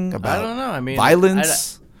something about I don't know. I mean,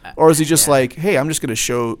 violence, or is he just like, hey, I'm just going to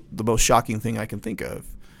show the most shocking thing I can think of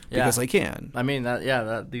because I can. I mean,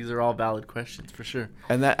 these are all valid questions for sure.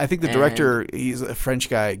 And I think the director, he's a French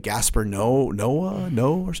guy, Gaspar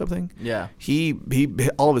Noé or something. Yeah. He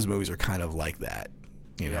all of his movies are kind of like that.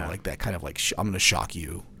 Like that kind of like I'm going to shock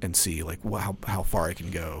you and see like how far I can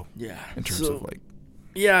go. Yeah. In terms of like.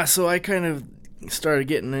 Yeah, so I kind of started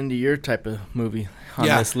getting into your type of movie on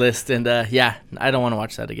this list, and I don't want to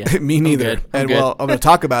watch that again. Me neither. I'm going to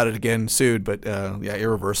talk about it again soon, but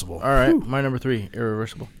Irreversible. All right, my number 3,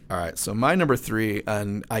 Irreversible. All right, so my number 3,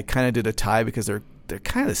 and I kind of did a tie because they're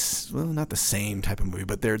kind of not the same type of movie,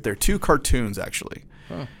 but they're two cartoons actually.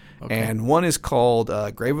 Oh, okay. And one is called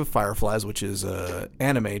Grave of Fireflies, which is an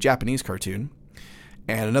anime Japanese cartoon.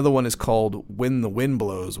 And another one is called When the Wind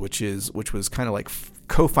Blows, which was kind of like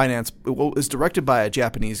co-financed. Well, it was directed by a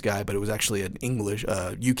Japanese guy, but it was actually an English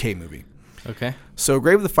UK movie. Okay. So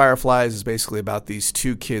Grave of the Fireflies is basically about these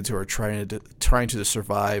two kids who are trying to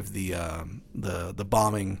survive the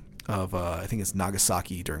bombing of I think it's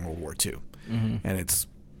Nagasaki during World War II, and it's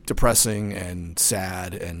depressing and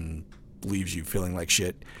sad and leaves you feeling like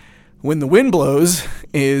shit. When the Wind Blows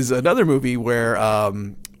is another movie where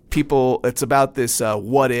it's about this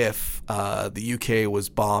what if the UK was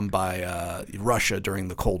bombed by Russia during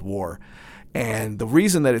the Cold War. And the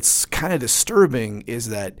reason that it's kind of disturbing is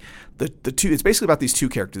that it's basically about these two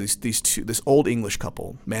characters, this old English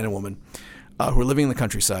couple, man and woman, who are living in the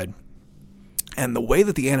countryside. And the way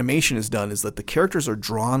that the animation is done is that the characters are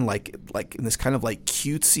drawn like in this kind of like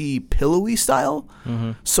cutesy, pillowy style.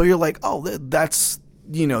 So you're like, oh, that's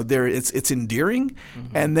it's endearing.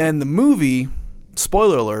 And then the movie,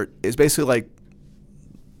 spoiler alert, is basically like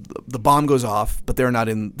the bomb goes off, but they're not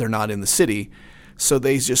in the city. So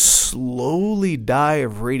they just slowly die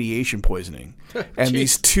of radiation poisoning. And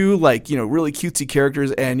these two really cutesy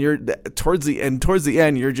characters, and you're towards the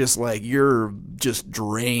end you're just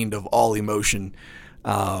drained of all emotion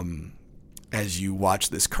as you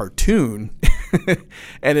watch this cartoon.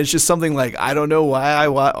 And it's just something like, I don't know why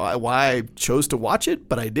I chose to watch it,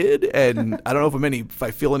 but I did, and I don't know if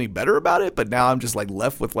I feel any better about it, but now I'm just like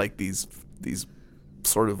left with like these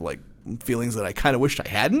sort of like feelings that I kind of wished I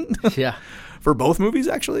hadn't. Yeah. For both movies,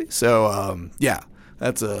 actually. So,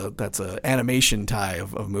 that's a animation tie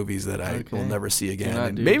of movies that I will never see again.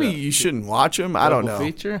 And maybe you shouldn't watch them. I don't know. Double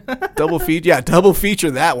feature? Double feature. Yeah, double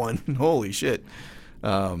feature that one. Holy shit.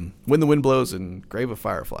 When the Wind Blows and Grave of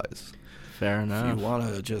Fireflies. Fair enough. If you want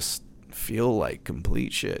to just feel like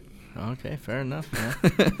complete shit. Okay, fair enough, man.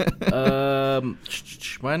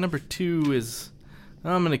 My number 2 is...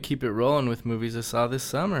 I'm going to keep it rolling with movies I saw this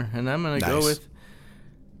summer. And I'm going to go with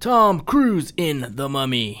Tom Cruise in The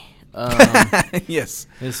Mummy. Yes,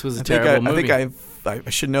 this was a terrible movie. I think I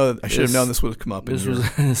should know. I should have known this would come up. This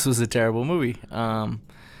was a terrible movie. And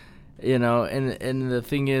the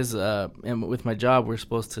thing is, and with my job, we're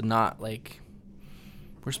supposed to not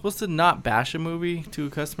bash a movie to a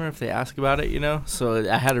customer if they ask about it. So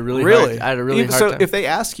I had a really hard time. So if they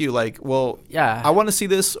ask you, like, well, yeah, I want to see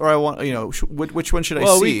this, or I want, which one should I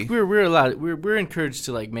see? We're allowed. We're encouraged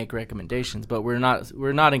to like make recommendations, but we're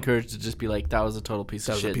not encouraged to just be like, that was a total piece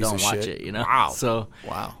of shit. Don't watch it. Wow. So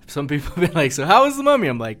some people have been like, so how was The Mummy?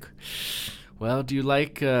 I'm like, well, do you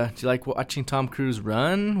like watching Tom Cruise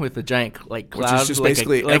run with a giant like cloud? Which is just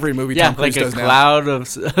basically every movie Tom Cruise does now.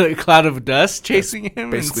 A cloud of dust chasing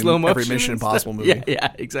him in slow motion. Every Mission Impossible movie.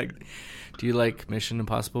 Yeah, exactly. Do you like Mission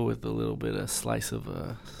Impossible with a little bit of slice of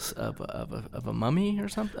a mummy or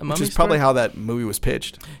something? Which is probably how that movie was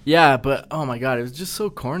pitched. Yeah, but oh my god, it was just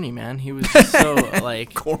so corny, man. He was just so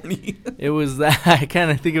like corny. It was that I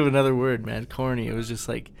can't think of another word, man. Corny. It was just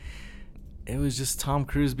like. It was just Tom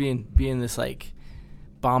Cruise being this like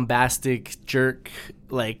bombastic jerk,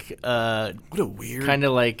 like what a weird kind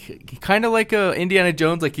of like a Indiana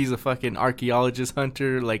Jones, like he's a fucking archaeologist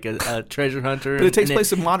hunter, like a treasure hunter. But it takes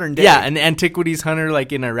place in modern day. Yeah, an antiquities hunter,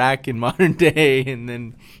 like in Iraq in modern day, and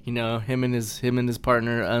then him and his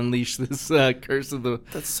partner unleash this curse of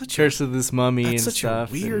this mummy and stuff. That's such a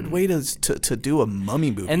weird way to do a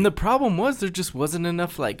mummy movie. And the problem was there just wasn't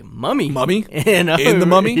enough like mummy in The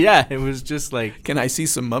Mummy. Yeah, it was just like, can I see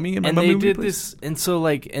some mummy in my mummy movie? And they did this, and so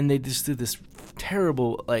like, and they just did this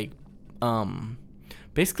terrible like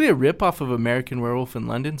basically a rip-off of American Werewolf in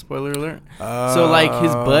London, spoiler alert. So like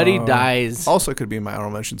his buddy dies. Also could be in my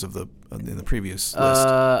honorable mentions in the previous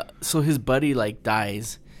list. So his buddy like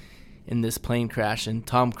dies in this plane crash, and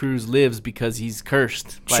Tom Cruise lives because he's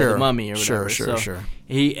cursed by the mummy or whatever. Sure.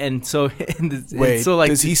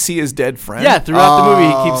 Does he see his dead friend? Yeah, throughout the movie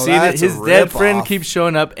he keeps seeing it. His dead friend keeps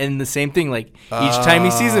showing up, and the same thing. Like each time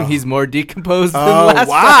he sees him, he's more decomposed than the last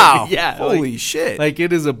time. Yeah, holy shit! Like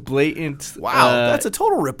it is a blatant. Wow, that's a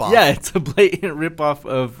total ripoff. Yeah, it's a blatant ripoff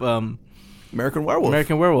of American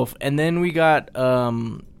Werewolf. And then we got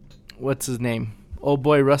what's his name? Old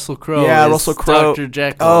boy Russell Crowe. Yeah, Russell Crowe. Dr.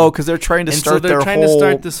 Jekyll. Oh, because they're trying to start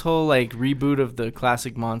this whole like reboot of the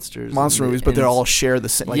classic monster movies, but they all share the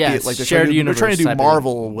same. Shared universe. They're trying to do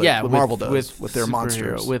Marvel. What Marvel does with their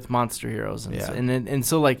monsters, with monster heroes, and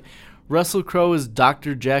so like Russell Crowe is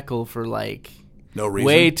Dr. Jekyll for like. No reason.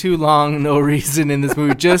 Way too long, no reason in this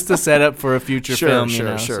movie, just to set up for a future film.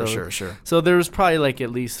 Sure. So there was probably like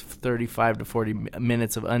at least 35 to 40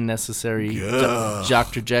 minutes of unnecessary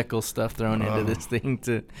Dr. Jekyll stuff thrown into this thing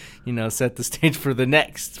to, set the stage for the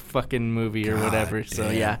next fucking movie or whatever. So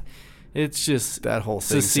yeah, it's just that whole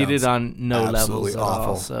thing succeeded on no levels at awful.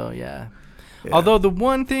 all. So yeah. Although the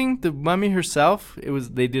one thing, the mummy herself,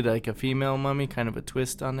 they did like a female mummy, kind of a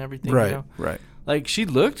twist on everything. Right. Like, she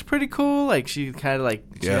looked pretty cool. Like, she kind of like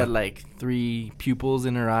she had like 3 pupils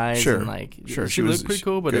in her eyes. Sure, and like she looked pretty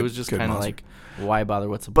cool, but it was just kind of like, why bother?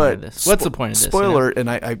 What's the point of this? What's the point of this? Spoiler, and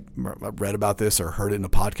I read about this or heard it in a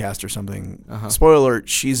podcast or something. Spoiler alert: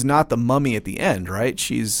 she's not the mummy at the end, right?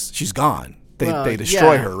 She's gone. They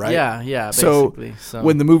destroy her, right? Yeah. Basically. So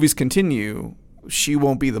when the movies continue, she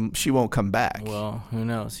won't come back. Well, who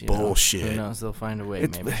knows? Bullshit. Who knows? They'll find a way.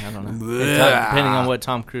 Maybe, I don't know. Depending on what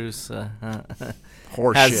Tom Cruise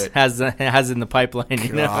has in the pipeline.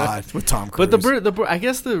 With Tom Cruise. But I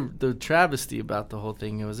guess the travesty about the whole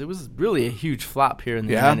thing was it was really a huge flop here in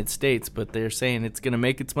the United States. But they're saying it's going to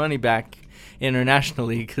make its money back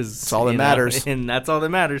internationally because it's all that matters, and that's all that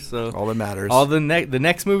matters. So all that matters. All the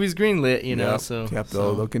next movie's greenlit, know. So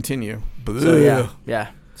they'll continue. So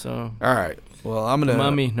yeah. So all right. Well, I'm gonna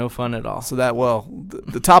Mummy, no fun at all. So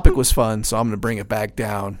the topic was fun, so I'm gonna bring it back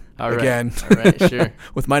down again. All right, sure.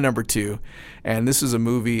 With my number 2, and this is a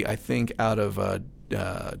movie I think out of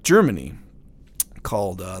Germany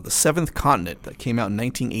called The Seventh Continent that came out in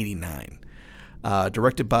 1989.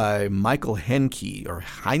 Directed by Michael Haneke.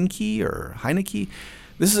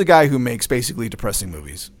 This is a guy who makes basically depressing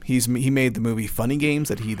movies. He made the movie Funny Games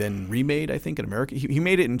that he then remade, I think, in America. He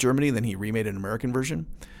made it in Germany, then he remade an American version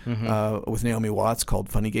with Naomi Watts called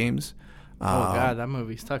Funny Games. God, that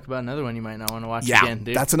movie. Talk about another one you might not want to watch again,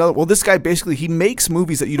 dude. That's another. Well, this guy basically he makes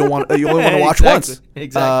movies that you only want to watch once.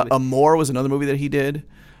 Exactly. Amore was another movie that he did.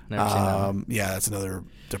 Never seen that one. Yeah, that's another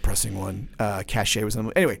depressing one. Cachet was another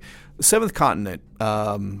one. Anyway, The Seventh Continent.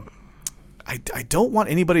 I don't want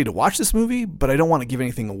anybody to watch this movie, but I don't want to give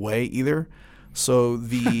anything away either. So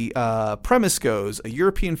the premise goes, a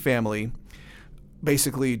European family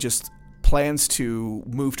basically just plans to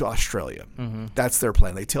move to Australia. That's their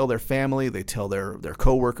plan. They tell their family, they tell their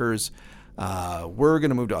coworkers, we're going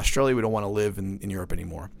to move to Australia. We don't want to live in Europe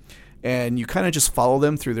anymore. And you kind of just follow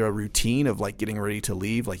them through their routine of like getting ready to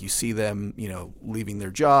leave. Like you see them, leaving their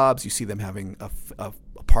jobs. You see them having a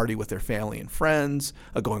party with their family and friends,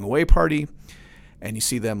 a going away party. And you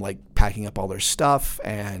see them like packing up all their stuff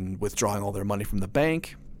and withdrawing all their money from the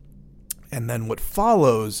bank. And then what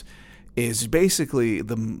follows is basically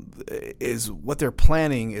what they're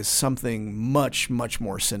planning is something much, much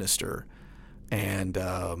more sinister. And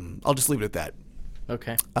I'll just leave it at that.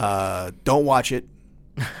 Okay. Don't watch it.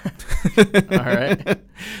 All right.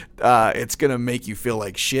 It's going to make you feel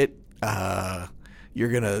like shit. You're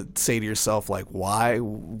going to say to yourself, like, why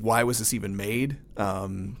was this even made?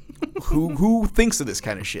 Who thinks of this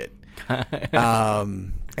kind of shit?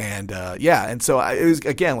 And so it was,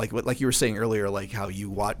 again, like you were saying earlier, like how you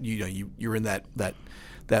watch, you're in that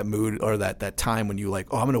mood or that time when you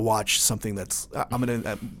like, I'm going to watch something that's I'm going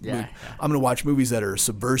to watch movies that are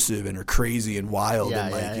subversive and are crazy and wild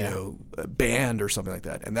banned or something like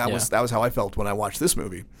that. And that was how I felt when I watched this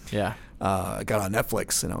movie. Yeah. I got on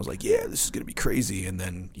Netflix and I was like, yeah, this is going to be crazy. And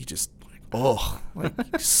then you just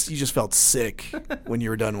you just felt sick when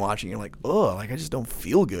you were done watching. You're like, I just don't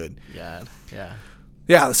feel good. Yeah.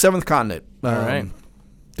 The Seventh Continent. All right.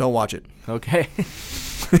 Don't watch it. Okay.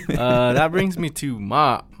 That brings me to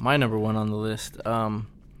my number 1 on the list. I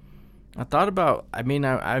thought about, I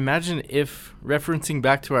imagine if referencing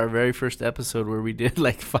back to our very first episode where we did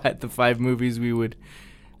like the 5 movies we would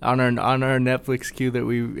on our Netflix queue that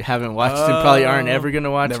we haven't watched and probably aren't ever going to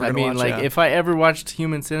watch. If I ever watched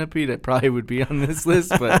Human Centipede, it probably would be on this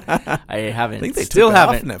list, but I haven't. I think they still took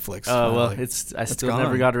haven't. Off Netflix. I still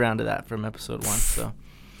never got around to that from episode 1, so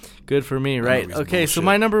good for me, right? Okay, so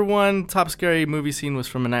my number 1 top scary movie scene was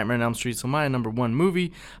from A Nightmare on Elm Street. So my number 1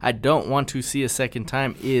 movie I don't want to see a second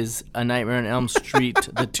time is A Nightmare on Elm Street,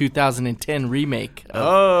 the 2010 remake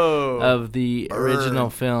of the original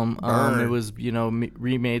film. It was,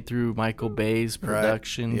 remade through Michael Bay's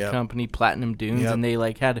production company, Platinum Dunes, and they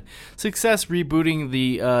had success rebooting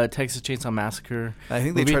the Texas Chainsaw Massacre. I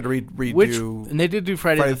think they tried to redo, and they did do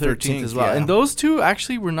Friday the 13th as well. Yeah. And those two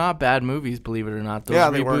actually were not bad movies, believe it or not. Those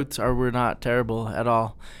reboots were not terrible at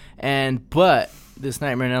all. But this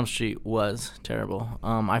Nightmare on Elm Street was terrible.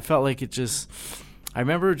 I felt like it just... I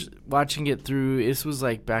remember watching it through... This was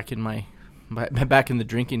like back in the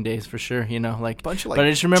drinking days for sure, bunch of but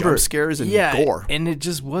I just remember jump scares and gore, and it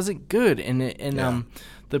just wasn't good.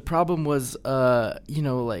 The problem was, I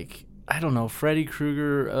don't know, Freddy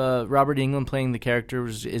Krueger, Robert Englund playing the character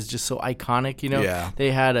is just so iconic,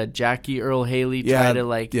 They had a Jackie Earl Haley try to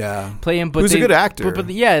play him, but who's a good actor.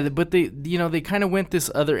 But they they kind of went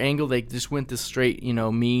this other angle. They just went this straight,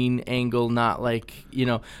 mean angle, not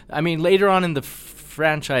later on in the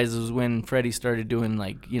franchise was when Freddy started doing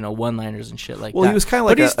like one-liners and shit like that. Well, he was kind of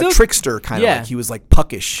like a trickster, kind of like he was like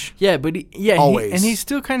puckish. Yeah, but always, he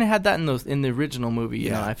still kind of had that in the original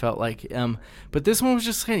movie. I felt like, but this one was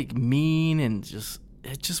just like mean and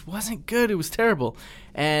it just wasn't good. It was terrible.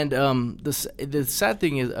 And the sad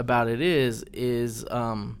thing about it is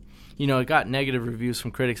it got negative reviews from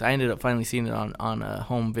critics. I ended up finally seeing it on a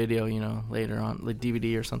home video, later on, like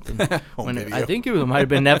DVD or something. I think it might have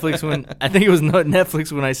been Netflix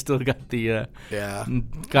Netflix when I still got the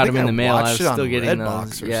got them in the mail. I was still getting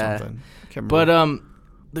those. Something. But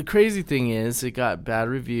the crazy thing is, it got bad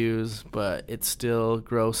reviews, but it still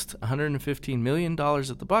grossed $115 million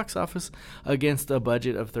at the box office against a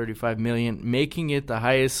budget of $35 million, making it the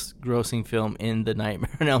highest-grossing film in the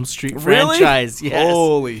Nightmare on Elm Street franchise. Yes.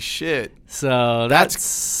 Holy shit! So that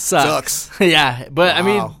sucks. Yeah, but I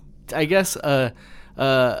mean, I guess a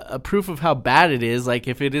proof of how bad it is. Like,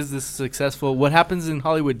 if it is this successful, what happens in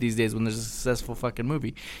Hollywood these days when there's a successful fucking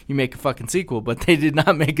movie? You make a fucking sequel, but they did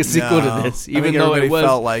not make a sequel to this, even though it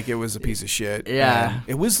felt like it was a piece of shit. Yeah, and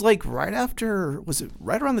it was like was it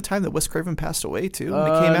right around the time that Wes Craven passed away too? When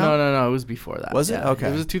it came out? No, it was before that. Was it? Okay,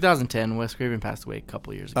 it was 2010. Wes Craven passed away a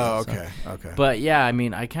couple years ago. Oh, okay, okay. But yeah, I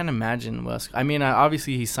mean, I can't imagine Wes. I mean,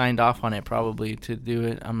 obviously he signed off on it probably to do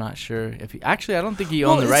it. I'm not sure if he actually. I don't think he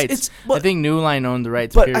owned the rights. I think New Line owned the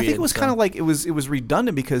rights. But period. I think it was kind of like it was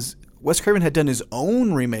redundant because Wes Craven had done his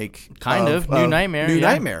own remake, of New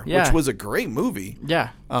Nightmare, which was a great movie. Yeah,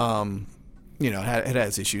 it had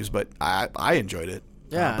its issues, but I enjoyed it.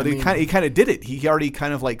 Yeah, but he kind of did it. He already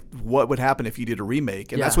kind of like what would happen if you did a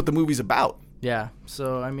remake, and that's what the movie's about. Yeah.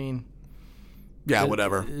 So I mean,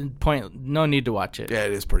 whatever. No need to watch it. Yeah,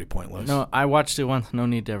 it is pretty pointless. No, I watched it once. No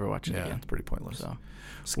need to ever watch it again. It's pretty pointless. So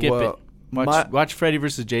skip it. Watch Freddy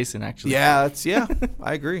vs. Jason, actually. Yeah,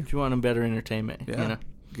 I agree. If you want a better entertainment,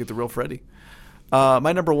 get the real Freddy.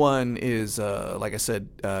 My number one is, like I said,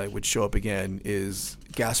 would show up again, is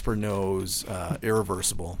Gaspar Noé's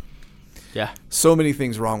Irreversible. Yeah. So many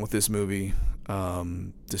things wrong with this movie.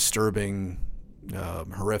 Disturbing,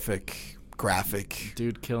 horrific, graphic.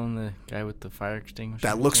 Dude killing the guy with the fire extinguisher.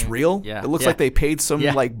 That looks real. Yeah. It looks like they paid some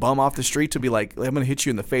like bum off the street to be like, I'm going to hit you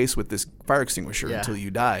in the face with this fire extinguisher until you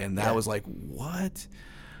die. And that was like, what?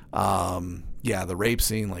 The rape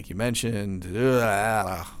scene, like you mentioned.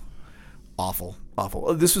 Awful.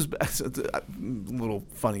 This was a little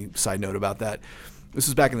funny side note about that. This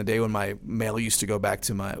was back in the day when my mail used to go back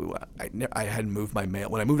to I hadn't moved my mail.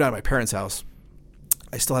 When I moved out of my parents' house,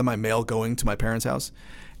 I still had my mail going to my parents' house.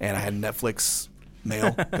 And I had Netflix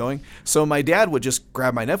mail going. So my dad would just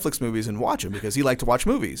grab my Netflix movies and watch them because he liked to watch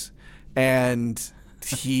movies. And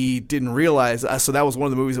he didn't realize. So that was one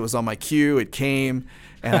of the movies that was on my queue. It came.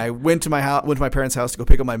 And I went to my parents' house to go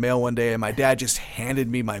pick up my mail one day, and my dad just handed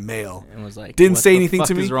me my mail and was like, didn't say anything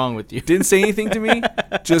to me. What is wrong with you? Didn't say anything to me.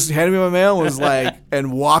 Just handed me my mail and was like,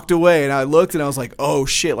 and walked away. And I looked and I was like, oh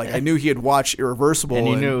shit! Like I knew he had watched Irreversible, and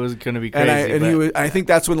he knew it was going to be crazy. I think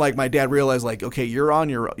that's when like my dad realized like, okay, you are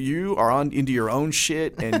on into your own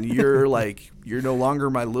shit, and you're like. You're no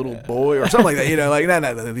longer my little boy, or something like that. Like that.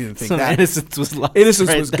 I didn't think that innocence was lost.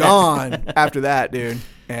 Innocence was gone after that, dude.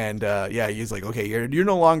 And he's like, okay, you're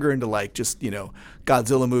no longer into like just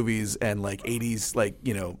Godzilla movies and like 80s like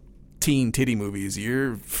teen titty movies.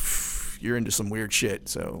 You're into some weird shit.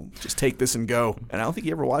 So just take this and go. And I don't think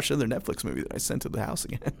he ever watched another Netflix movie that I sent to the house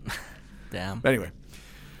again. Damn. But anyway.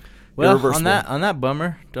 Well, on that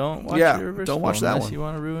bummer, don't watch Irreversible. Don't watch that unless one. You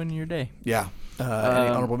want to ruin your day. Yeah. Any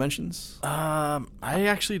honorable mentions? I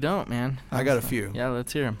actually don't, man. I got a few. Yeah,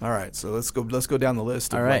 let's hear them. All right, so let's go down the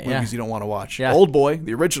list of movies you don't want to watch. Yeah. Old Boy,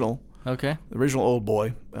 the original. Okay. The original Old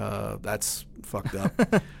Boy. That's fucked up.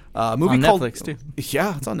 Movie on called Netflix too.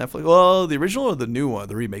 Yeah, it's on Netflix. Well, the original or the new one,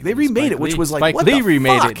 the remake. They remade it, which was like Spike Lee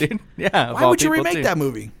remade it, dude. Yeah. Why would you remake that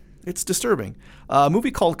movie? It's disturbing. A movie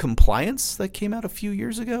called Compliance that came out a few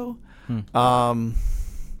years ago.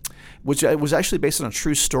 Which was actually based on a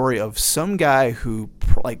true story of some guy who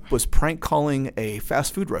was prank calling a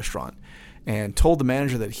fast food restaurant and told the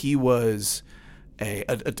manager that he was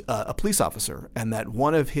a police officer and that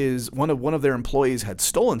one of their employees had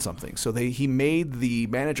stolen something. So he made the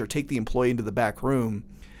manager take the employee into the back room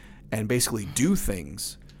and basically do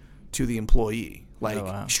things to the employee,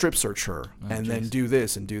 like strip search her then do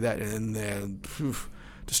this and do that, and then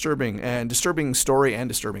disturbing story and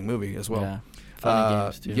disturbing movie as well. Yeah. Funny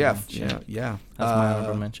games too. Yeah. That's my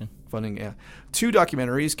honorable mention. Funny, yeah. 2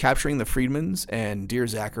 documentaries, Capturing the Friedmans and Dear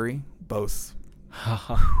Zachary, both.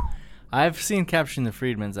 I've seen Capturing the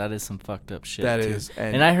Friedmans. That is some fucked up shit. That too. is,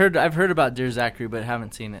 and I've heard about Dear Zachary, but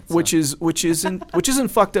haven't seen it. So. Which isn't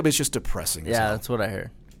fucked up. It's just depressing. Yeah, that's what I heard.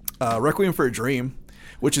 Requiem for a Dream.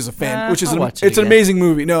 which is it's an amazing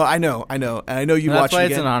movie. No, I know, and I know you watch it again. That's why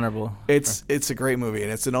it's an honorable. It's a great movie,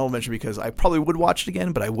 and it's an honorable mention because I probably would watch it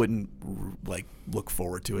again, but I wouldn't like look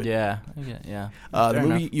forward to it. Yeah. The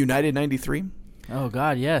movie United '93. Oh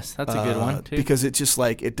God, yes, that's a good one too. Because it just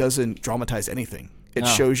like it doesn't dramatize anything. It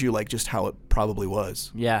shows you like just how it probably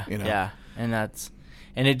was. Yeah,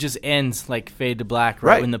 and it just ends like fade to black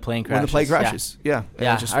right when the plane crashes. When the plane crashes, yeah.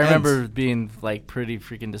 I remember being like pretty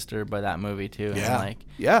freaking disturbed by that movie too.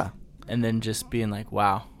 Yeah, and then just being like,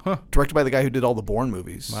 wow. Huh. Directed by the guy who did all the Bourne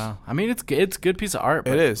movies. Wow, I mean it's a good piece of art.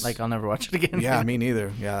 But it is. Like I'll never watch it again. Yeah, me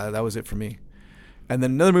neither. Yeah, that was it for me. And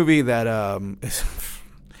then another movie that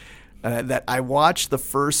that I watched the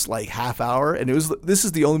first like half hour, and this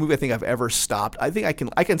is the only movie I think I've ever stopped. I think I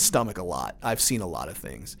can stomach a lot. I've seen a lot of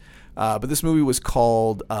things, but this movie was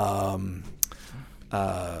called gosh,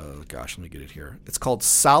 let me get it here. It's called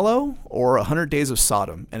Salo or 100 Days of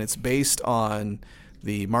Sodom, and it's based on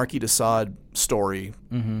the Marquis de Sade story,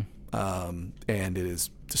 and it is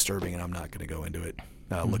disturbing, and I'm not going to go into it.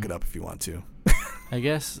 Look it up if you want to. I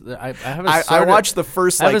guess I watched the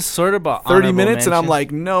first like 30 minutes, and I'm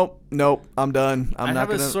like, nope, I'm done. I have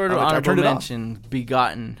a sort of honorable mention,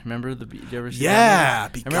 Begotten. Remember did you ever see that? Yeah,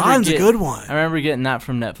 Begotten's a good one. I remember getting that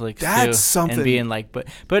from Netflix. That's too, something. And being like, but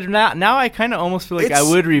now I kind of almost feel like I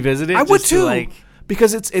would revisit it. I would too,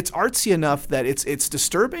 because it's artsy enough that it's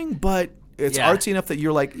disturbing, but it's artsy enough that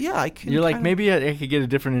you're like, yeah, I can. You're like, maybe I could get a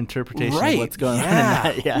different interpretation of what's going on in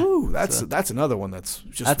that. Yeah. Ooh, that's another one that's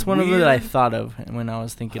just that's one weird. of them that I thought of when I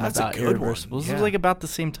was thinking about Irreversible. This was like about the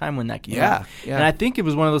same time when that came out. Yeah. And I think it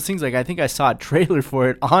was one of those things, like I think I saw a trailer for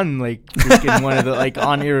it on like freaking one of the like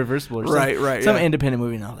on Irreversible or something. Right. Some independent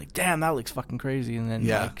movie, and I was like, damn, that looks fucking crazy. And then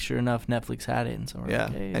like sure enough, Netflix had it, and so we're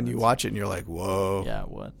like, hey, and you watch it and you're like, whoa. Yeah,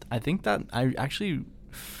 what? I think that I actually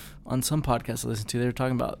on some podcasts I listened to, they were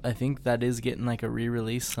talking about, I think that is getting like a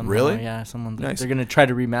re-release somehow. Really? Yeah, nice. They're going to try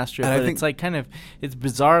to remaster it, but it's like kind of, it's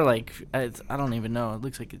bizarre, like, I don't even know. It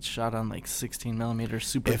looks like it's shot on like 16 millimeters,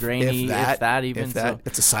 super grainy, if that even.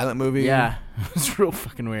 It's a silent movie. Yeah, it's real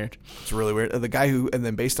fucking weird. It's really weird. The guy who, and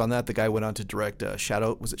then based on that, the guy went on to direct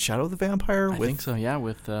Shadow, was it Shadow the Vampire? I think so, yeah,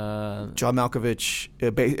 with John Malkovich.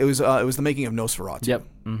 It was the making of Nosferatu. Yep.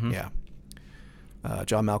 Mm-hmm. Yeah.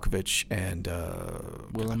 John Malkovich and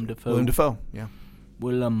Willem Dafoe. Willem Dafoe, yeah.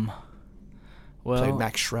 Willem. Well, played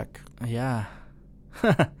Max Schreck. Yeah.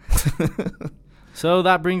 So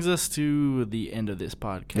that brings us to the end of this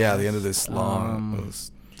podcast. Yeah, the end of this long,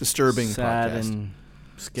 disturbing sad podcast. And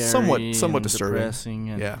scary, somewhat disturbing,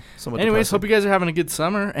 depressing. And yeah. Somewhat. Anyways, depressing. hope you guys are having a good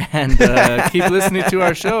summer and keep listening to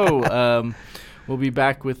our show. We'll be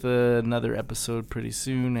back with another episode pretty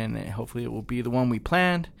soon, and hopefully it will be the one we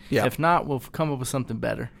planned. Yeah. If not, we'll come up with something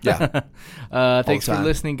better. Yeah. Thanks for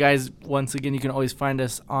listening, guys. Once again, you can always find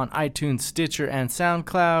us on iTunes, Stitcher, and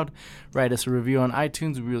SoundCloud. Write us a review on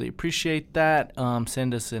iTunes. We really appreciate that.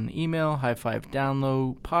 Send us an email,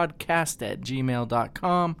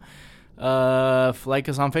 highfivedownloadpodcast@gmail.com. Like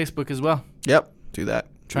us on Facebook as well. Yep, do that.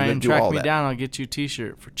 Try and track me down. I'll get you a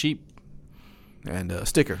T-shirt for cheap. And a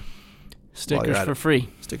sticker. Stickers for free.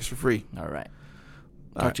 Stickers for free. All right.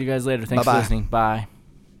 Talk to you guys later. Thanks for listening. Bye.